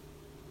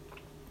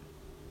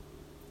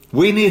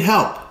 We need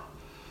help.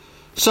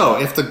 So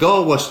if the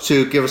goal was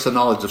to give us a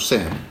knowledge of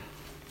sin,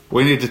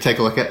 we need to take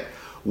a look at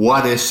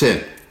what is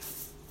sin.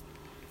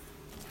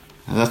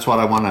 And that's what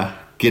I want to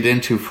get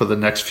into for the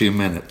next few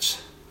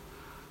minutes.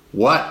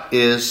 What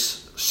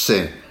is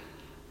sin?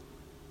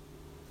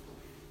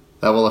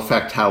 That will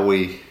affect how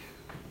we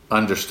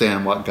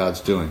understand what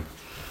God's doing.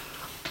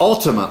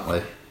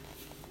 Ultimately,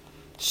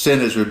 sin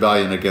is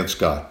rebellion against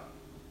God.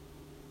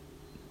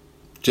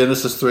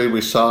 Genesis 3,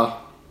 we saw,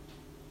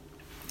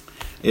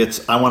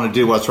 it's, I want to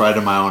do what's right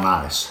in my own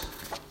eyes.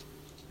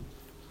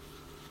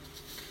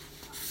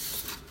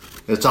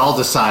 It's all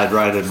decide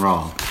right and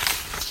wrong.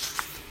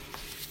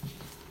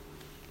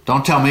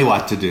 Don't tell me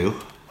what to do.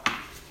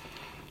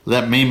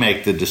 Let me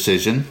make the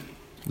decision.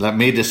 Let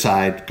me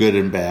decide good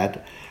and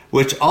bad,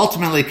 which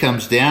ultimately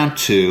comes down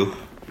to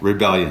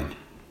rebellion.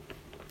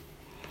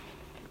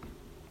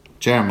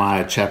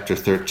 Jeremiah chapter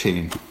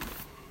 13.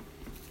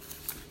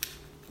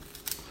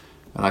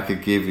 And I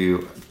could give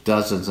you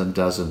dozens and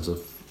dozens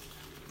of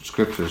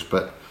scriptures,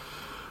 but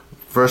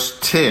verse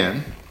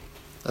 10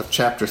 of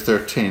chapter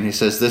 13, he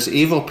says, this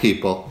evil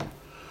people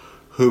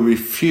who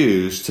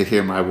refuse to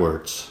hear my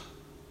words,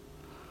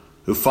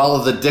 who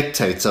follow the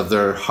dictates of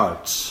their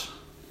hearts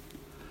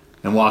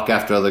and walk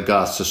after other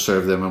gods to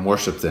serve them and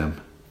worship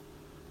them.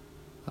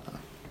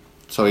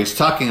 So he's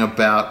talking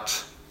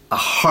about a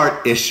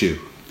heart issue.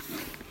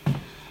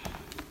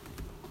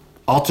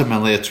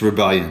 Ultimately, it's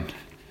rebellion.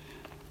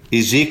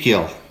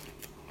 Ezekiel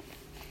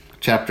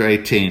chapter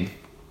 18.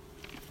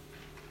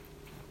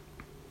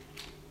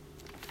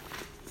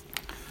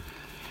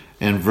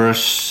 In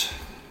verse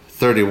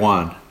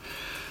 31, it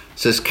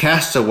says,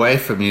 cast away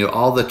from you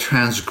all the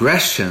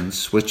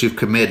transgressions which you've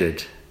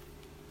committed,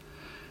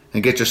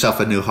 and get yourself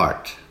a new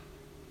heart,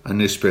 a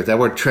new spirit. That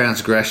word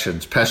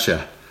transgressions,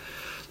 pesha,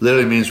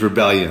 literally means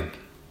rebellion.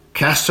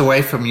 Cast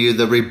away from you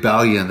the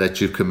rebellion that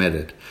you've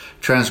committed.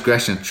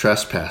 Transgression,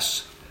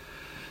 trespass.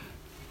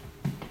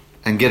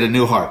 And get a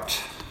new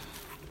heart.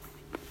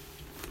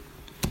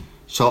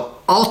 So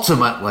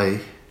ultimately,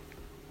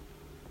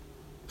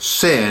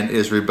 sin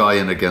is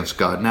rebellion against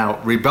God.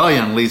 Now,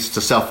 rebellion leads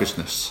to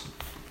selfishness.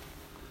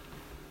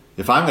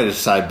 If I'm going to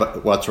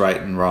decide what's right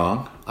and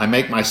wrong, I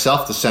make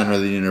myself the center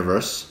of the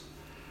universe,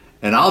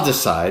 and I'll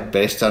decide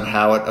based on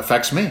how it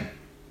affects me.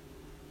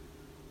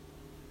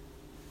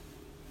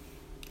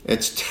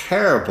 It's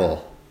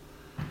terrible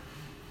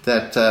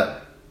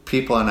that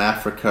people in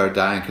Africa are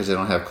dying because they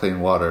don't have clean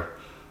water.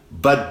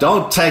 But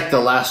don't take the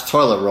last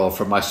toilet roll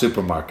from my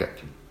supermarket.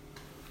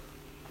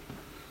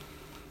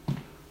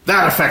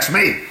 That affects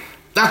me.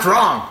 That's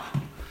wrong.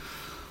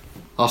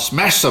 I'll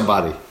smash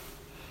somebody.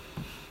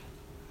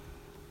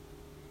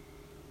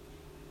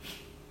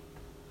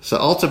 So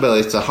ultimately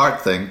it's a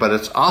heart thing, but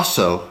it's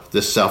also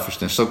this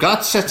selfishness. So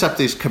God sets up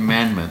these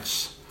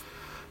commandments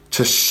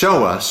to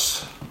show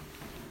us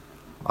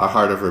our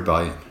heart of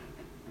rebellion.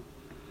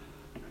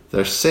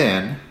 There's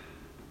sin,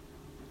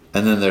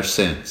 and then there's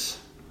sins.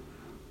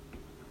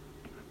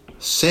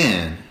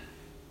 Sin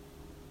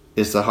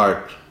is the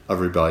heart of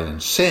rebellion.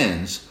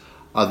 Sins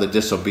are the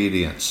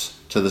disobedience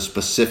to the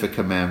specific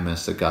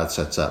commandments that God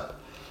sets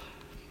up.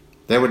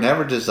 They were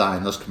never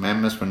designed, those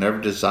commandments were never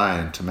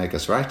designed to make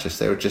us righteous.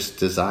 They were just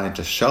designed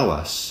to show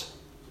us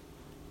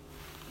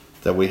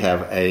that we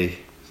have a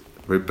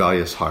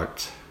rebellious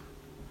heart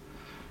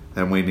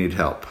and we need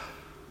help.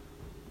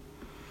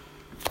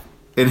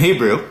 In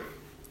Hebrew,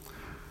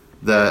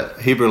 the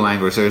Hebrew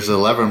language, there's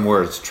 11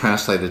 words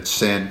translated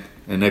sin,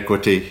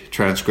 iniquity,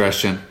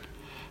 transgression,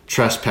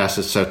 trespass,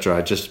 etc.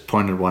 I just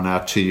pointed one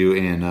out to you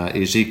in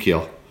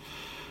Ezekiel,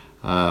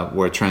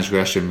 where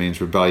transgression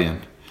means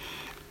rebellion.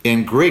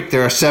 In Greek,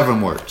 there are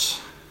 7 words.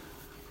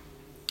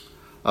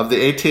 Of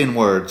the 18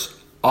 words,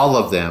 all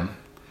of them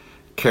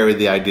carry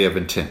the idea of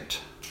intent.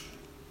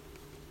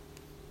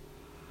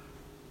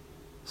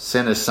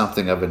 Sin is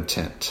something of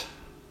intent.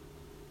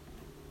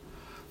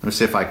 Let me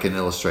see if I can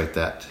illustrate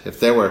that. If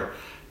there were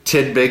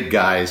 10 big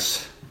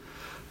guys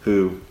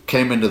who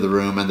came into the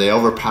room and they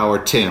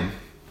overpowered Tim,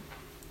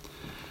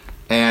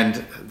 and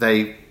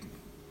they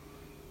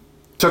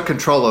took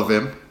control of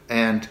him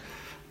and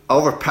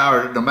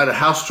overpowered, no matter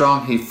how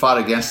strong he fought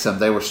against them,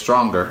 they were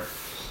stronger,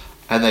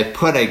 and they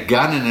put a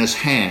gun in his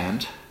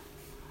hand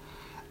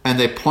and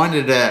they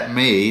pointed it at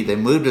me. They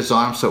moved his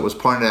arm so it was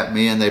pointed at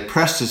me, and they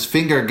pressed his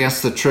finger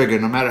against the trigger,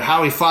 no matter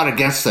how he fought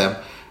against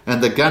them,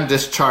 and the gun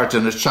discharged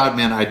and it shot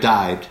me and I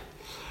died.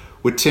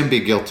 Would Tim be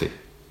guilty?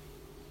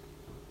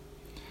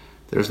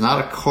 There's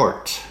not a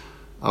court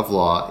of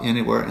law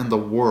anywhere in the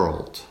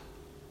world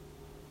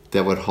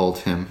that would hold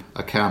him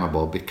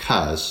accountable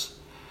because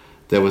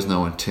there was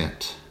no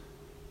intent.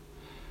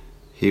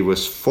 He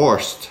was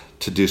forced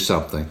to do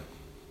something.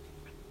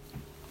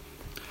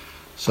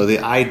 So the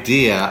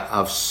idea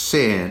of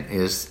sin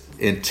is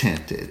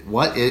intent. It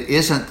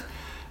isn't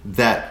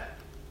that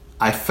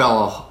I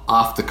fell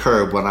off the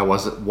curb when I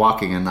wasn't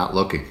walking and not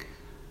looking.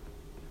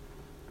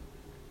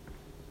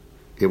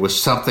 It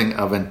was something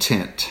of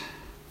intent.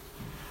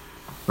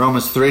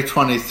 Romans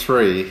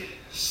 3:23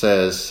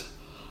 says,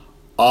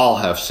 all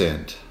have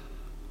sinned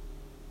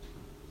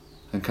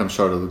and come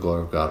short of the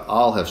glory of God.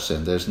 All have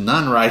sinned. There's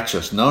none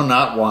righteous, no,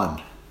 not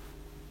one.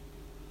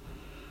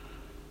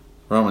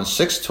 Romans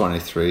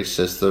 6:23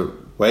 says the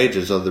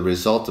wages of the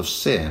result of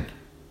sin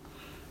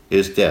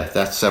is death.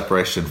 That's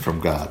separation from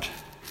God.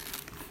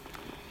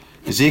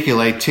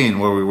 Ezekiel 18,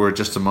 where we were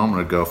just a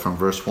moment ago from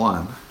verse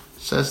 1,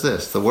 says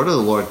this: the word of the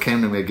Lord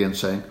came to me again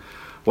saying,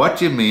 what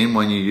do you mean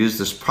when you use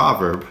this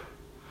proverb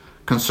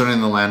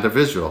concerning the land of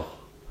Israel?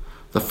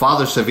 The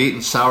fathers have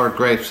eaten sour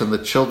grapes and the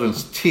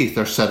children's teeth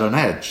are set on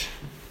edge.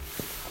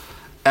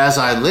 As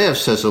I live,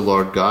 says the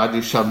Lord God,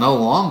 you shall no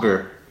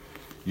longer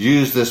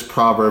use this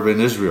proverb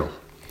in Israel.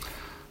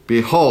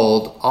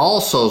 Behold,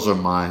 all souls are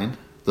mine.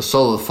 The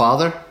soul of the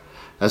Father,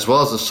 as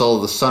well as the soul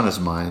of the Son, is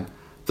mine.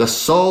 The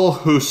soul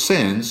who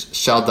sins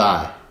shall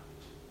die.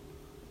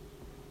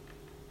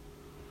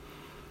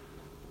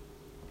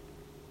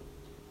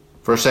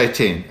 Verse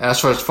 18, as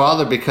for his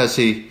father, because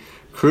he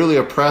cruelly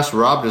oppressed,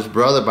 robbed his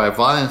brother by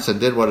violence, and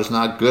did what is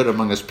not good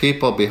among his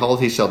people,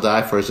 behold, he shall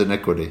die for his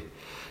iniquity.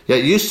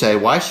 Yet you say,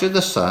 why should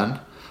the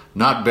Son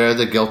not bear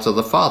the guilt of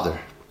the Father?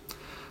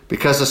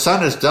 Because the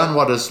Son has done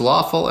what is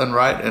lawful and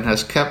right, and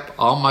has kept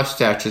all my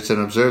statutes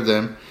and observed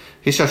them,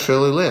 he shall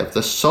surely live.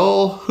 The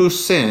soul who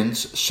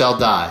sins shall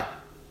die.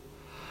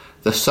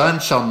 The Son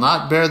shall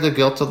not bear the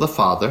guilt of the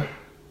Father,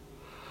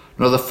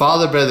 nor the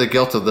Father bear the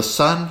guilt of the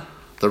Son.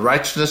 The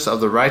righteousness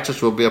of the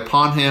righteous will be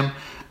upon him,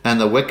 and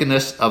the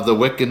wickedness of the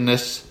wicked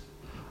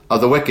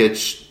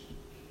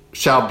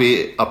shall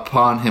be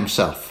upon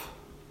himself.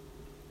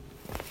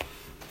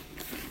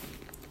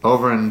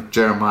 Over in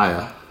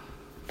Jeremiah,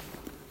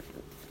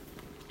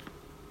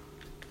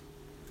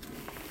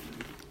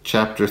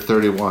 chapter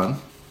 31,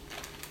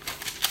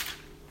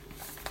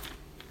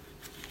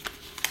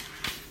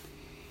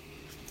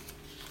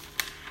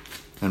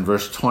 and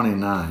verse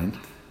 29,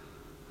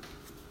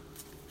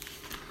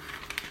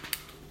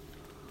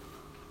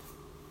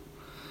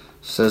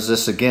 says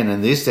this again,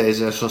 in these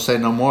days I shall say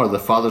no more, the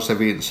fathers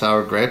have eaten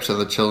sour grapes, and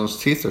the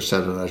children's teeth are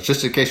set on edge.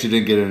 Just in case you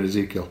didn't get it in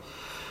Ezekiel.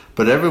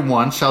 But every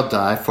one shall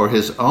die for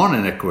his own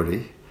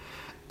iniquity.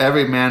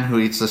 Every man who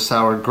eats the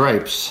sour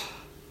grapes,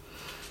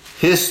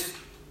 his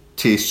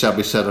teeth shall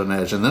be set on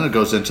edge. And then it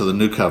goes into the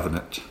new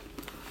covenant.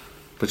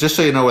 But just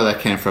so you know where that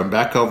came from,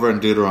 back over in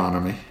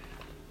Deuteronomy,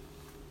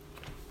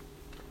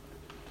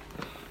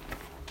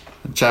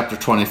 in chapter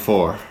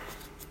 24.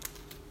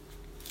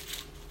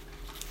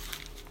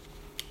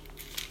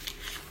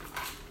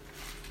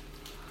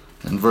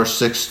 In verse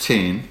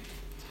 16,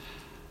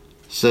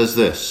 says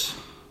this,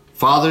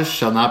 fathers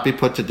shall not be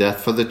put to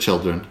death for the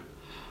children,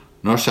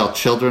 nor shall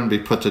children be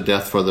put to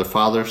death for their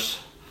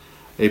fathers.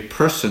 A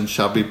person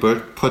shall be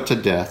put to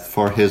death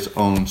for his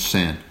own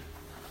sin.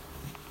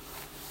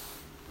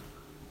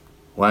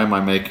 Why am I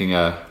making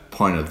a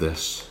point of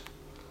this?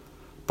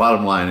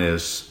 Bottom line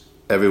is,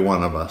 every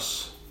one of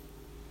us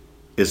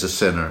is a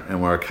sinner,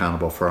 and we're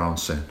accountable for our own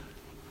sin.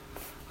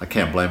 I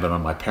can't blame it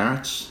on my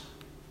parents.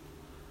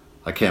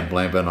 I can't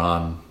blame it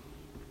on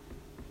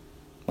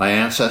my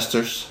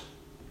ancestors.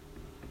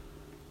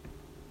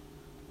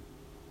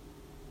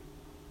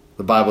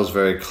 The Bible is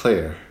very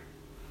clear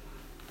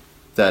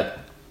that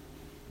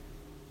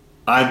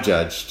I'm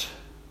judged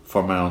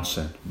for my own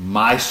sin.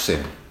 My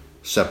sin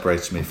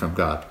separates me from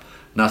God,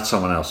 not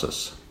someone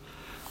else's.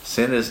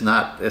 Sin is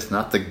it's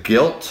not the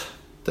guilt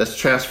that's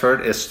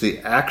transferred, it's the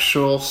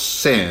actual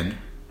sin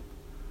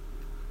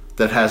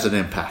that has an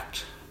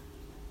impact.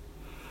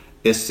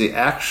 It's the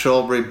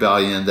actual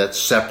rebellion that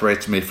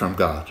separates me from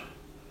God.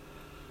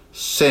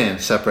 Sin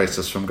separates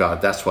us from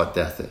God. That's what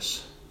death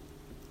is.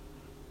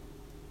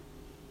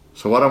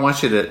 So what I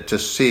want you to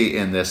see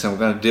in this, and we're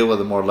going to deal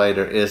with it more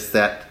later, is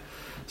that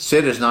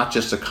sin is not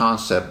just a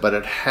concept, but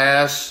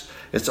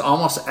it's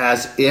almost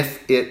as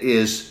if it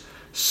is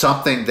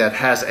something that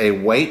has a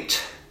weight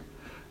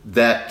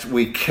that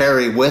we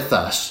carry with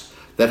us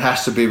that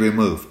has to be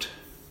removed.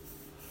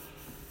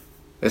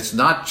 It's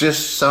not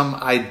just some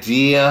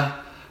idea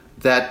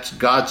that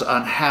God's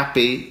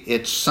unhappy.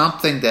 It's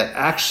something that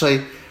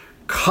actually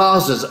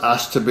causes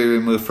us to be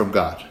removed from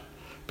God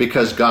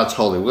because God's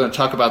holy. We're going to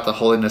talk about the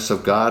holiness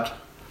of God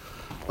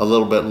a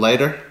little bit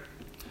later.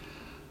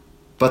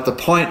 But the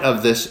point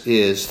of this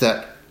is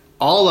that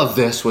all of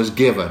this was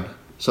given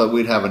so that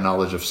we'd have a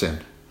knowledge of sin.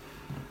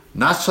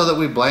 Not so that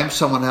we blame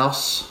someone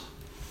else.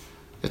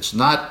 It's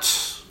not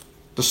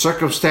the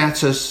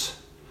circumstances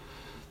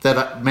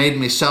that made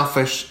me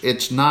selfish.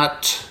 It's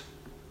not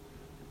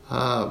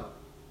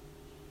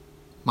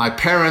my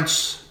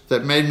parents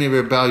that made me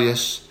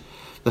rebellious.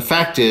 The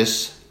fact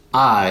is,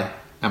 I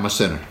am a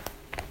sinner.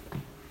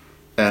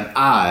 And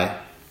I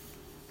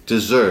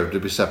deserve to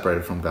be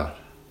separated from God.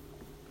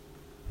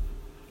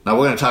 Now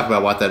we're going to talk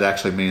about what that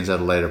actually means at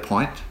a later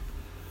point.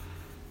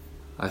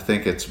 I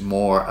think it's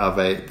more of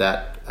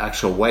that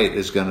actual weight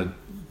is going to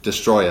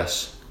destroy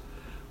us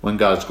when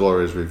God's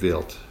glory is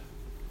revealed.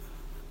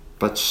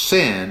 But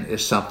sin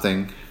is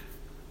something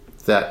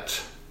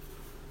that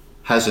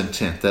has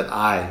intent, that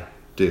I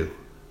do.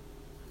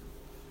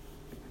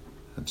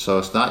 And so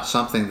it's not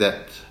something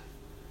that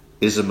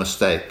is a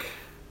mistake.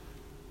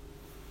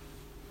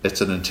 It's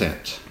an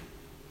intent.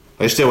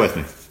 Are you still with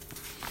me?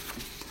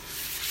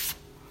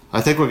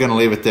 I think we're going to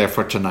leave it there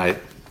for tonight.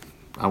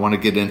 I want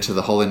to get into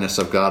the holiness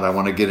of God. I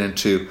want to get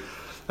into,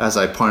 as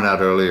I pointed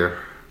out earlier,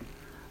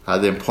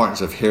 the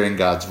importance of hearing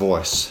God's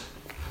voice.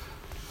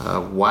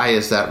 Why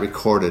is that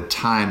recorded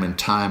time and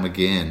time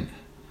again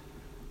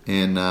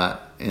in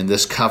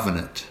this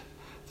covenant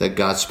that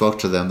God spoke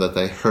to them, that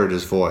they heard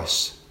His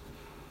voice?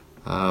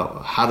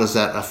 How does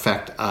that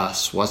affect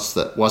us? What's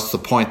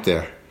the point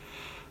there?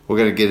 We're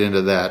going to get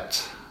into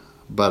that,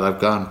 but I've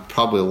gone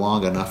probably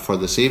long enough for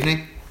this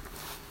evening.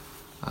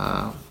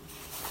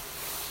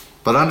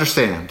 But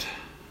understand,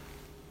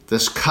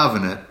 this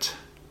covenant,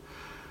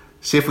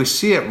 see, if we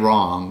see it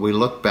wrong, we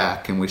look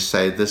back and we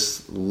say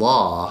this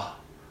law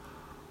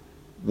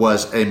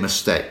was a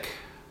mistake.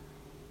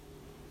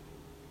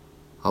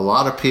 A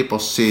lot of people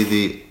see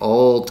the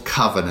old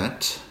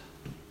covenant.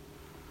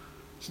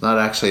 It's not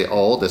actually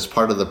old, it's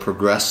part of the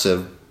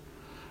progressive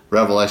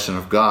revelation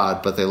of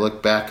God, but they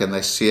look back and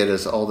they see it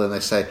as old and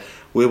they say,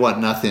 we want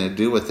nothing to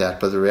do with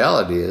that. But the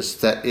reality is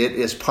that it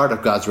is part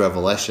of God's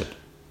revelation.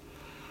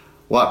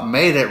 What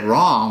made it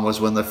wrong was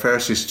when the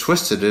Pharisees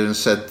twisted it and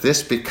said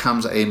this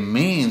becomes a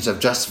means of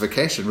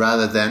justification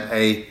rather than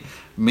a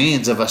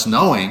means of us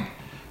knowing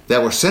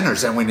that we're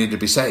sinners and we need to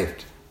be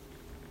saved.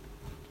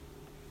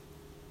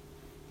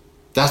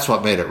 That's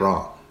what made it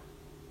wrong.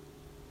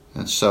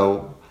 And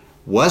so,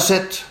 was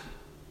it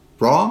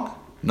wrong?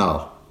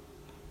 No.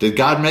 Did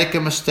God make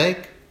a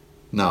mistake?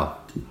 No.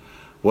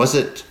 Was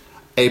it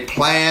a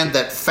plan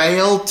that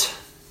failed?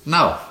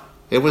 No.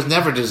 It was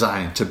never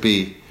designed to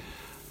be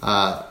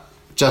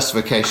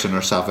justification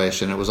or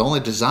salvation. It was only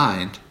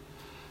designed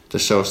to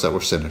show us that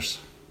we're sinners.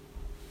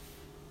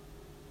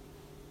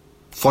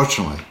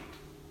 Fortunately,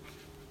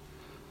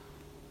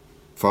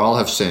 for all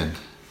have sinned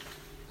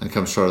and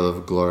come short of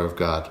the glory of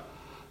God.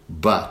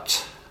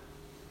 But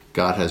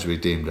God has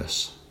redeemed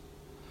us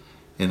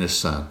in His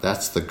Son.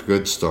 That's the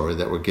good story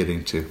that we're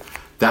getting to.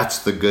 That's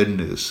the good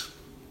news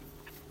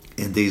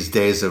in these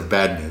days of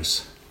bad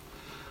news.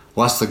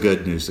 What's the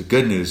good news? The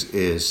good news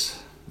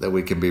is that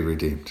we can be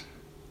redeemed.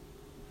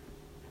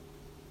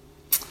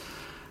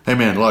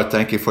 Amen. Lord,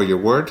 thank you for your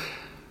word.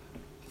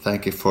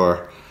 Thank you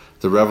for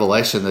the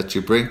revelation that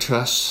you bring to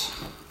us.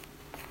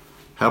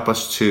 Help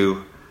us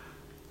to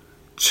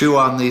chew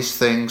on these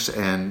things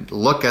and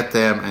look at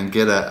them and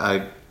get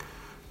a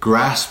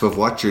grasp of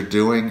what you're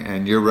doing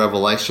and your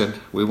revelation.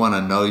 We want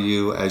to know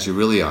you as you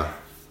really are.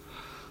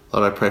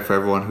 Lord, I pray for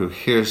everyone who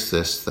hears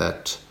this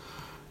that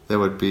there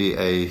would be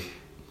it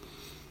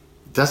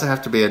doesn't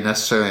have to be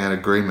necessarily an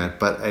agreement,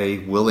 but a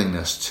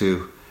willingness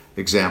to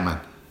examine,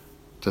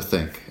 to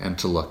think, and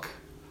to look.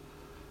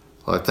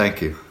 Lord,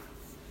 thank you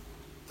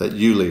that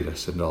you lead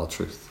us into all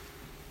truth.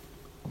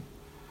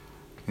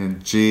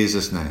 In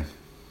Jesus' name,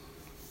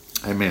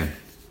 amen.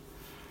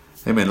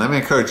 Amen. Let me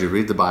encourage you,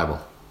 read the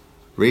Bible.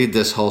 Read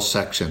this whole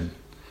section,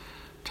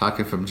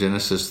 talking from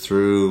Genesis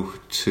through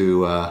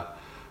to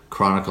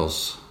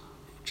Chronicles.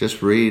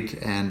 Just read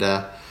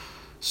and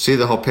see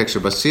the whole picture,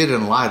 but see it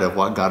in light of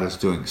what God is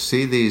doing.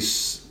 See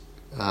these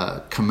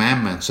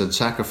commandments and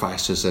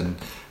sacrifices and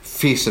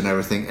feasts and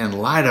everything in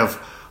light of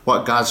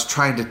what God's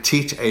trying to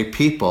teach a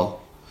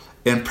people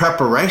in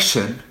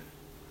preparation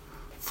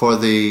for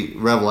the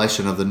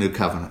revelation of the new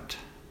covenant.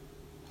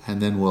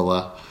 And then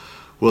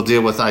we'll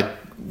deal with, I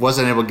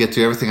wasn't able to get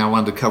to everything I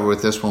wanted to cover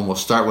with this one. We'll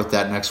start with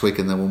that next week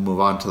and then we'll move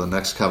on to the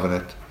next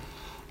covenant.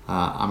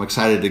 I'm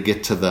excited to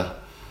get to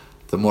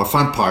the more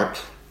fun part,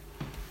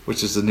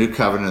 which is the new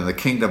covenant and the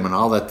kingdom and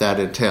all that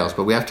entails.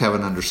 But we have to have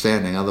an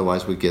understanding,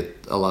 otherwise we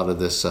get a lot of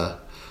this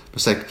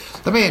mistake.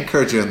 Let me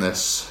encourage you in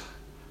this.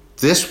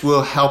 This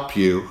will help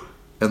you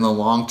in the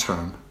long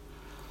term,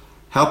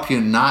 help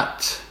you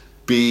not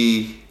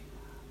be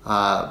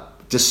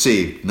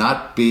deceived,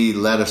 not be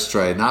led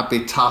astray, not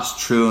be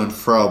tossed to and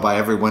fro by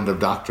every wind of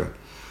doctrine.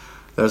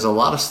 There's a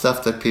lot of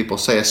stuff that people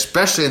say,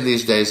 especially in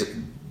these days,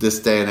 this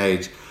day and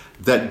age,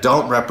 that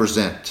don't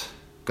represent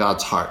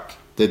God's heart,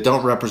 that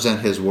don't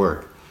represent His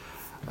word.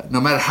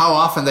 No matter how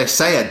often they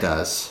say it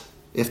does,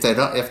 if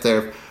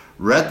they've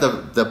read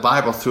the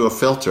Bible through a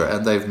filter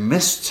and they've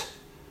missed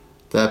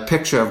the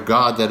picture of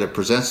God that it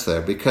presents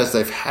there because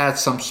they've had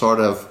some sort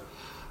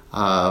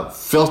of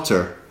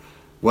filter,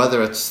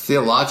 whether it's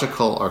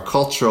theological or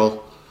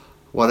cultural,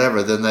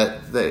 whatever, then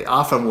that they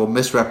often will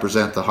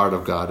misrepresent the heart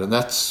of God. And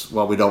that's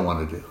what we don't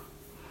want to do.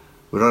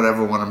 We don't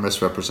ever want to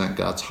misrepresent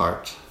God's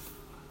heart.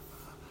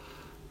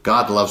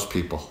 God loves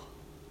people.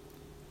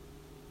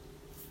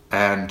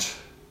 And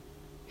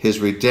His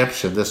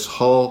redemption, this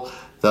whole,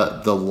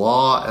 the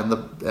law and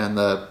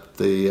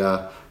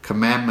the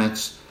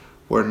commandments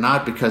were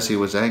not because He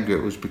was angry,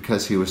 it was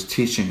because He was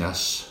teaching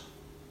us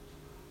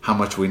how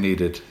much we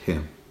needed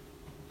Him.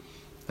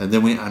 And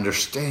then we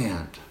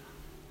understand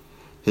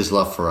His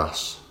love for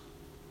us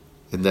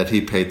and that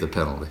He paid the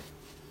penalty.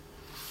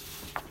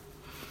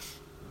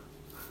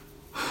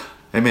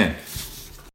 Amen.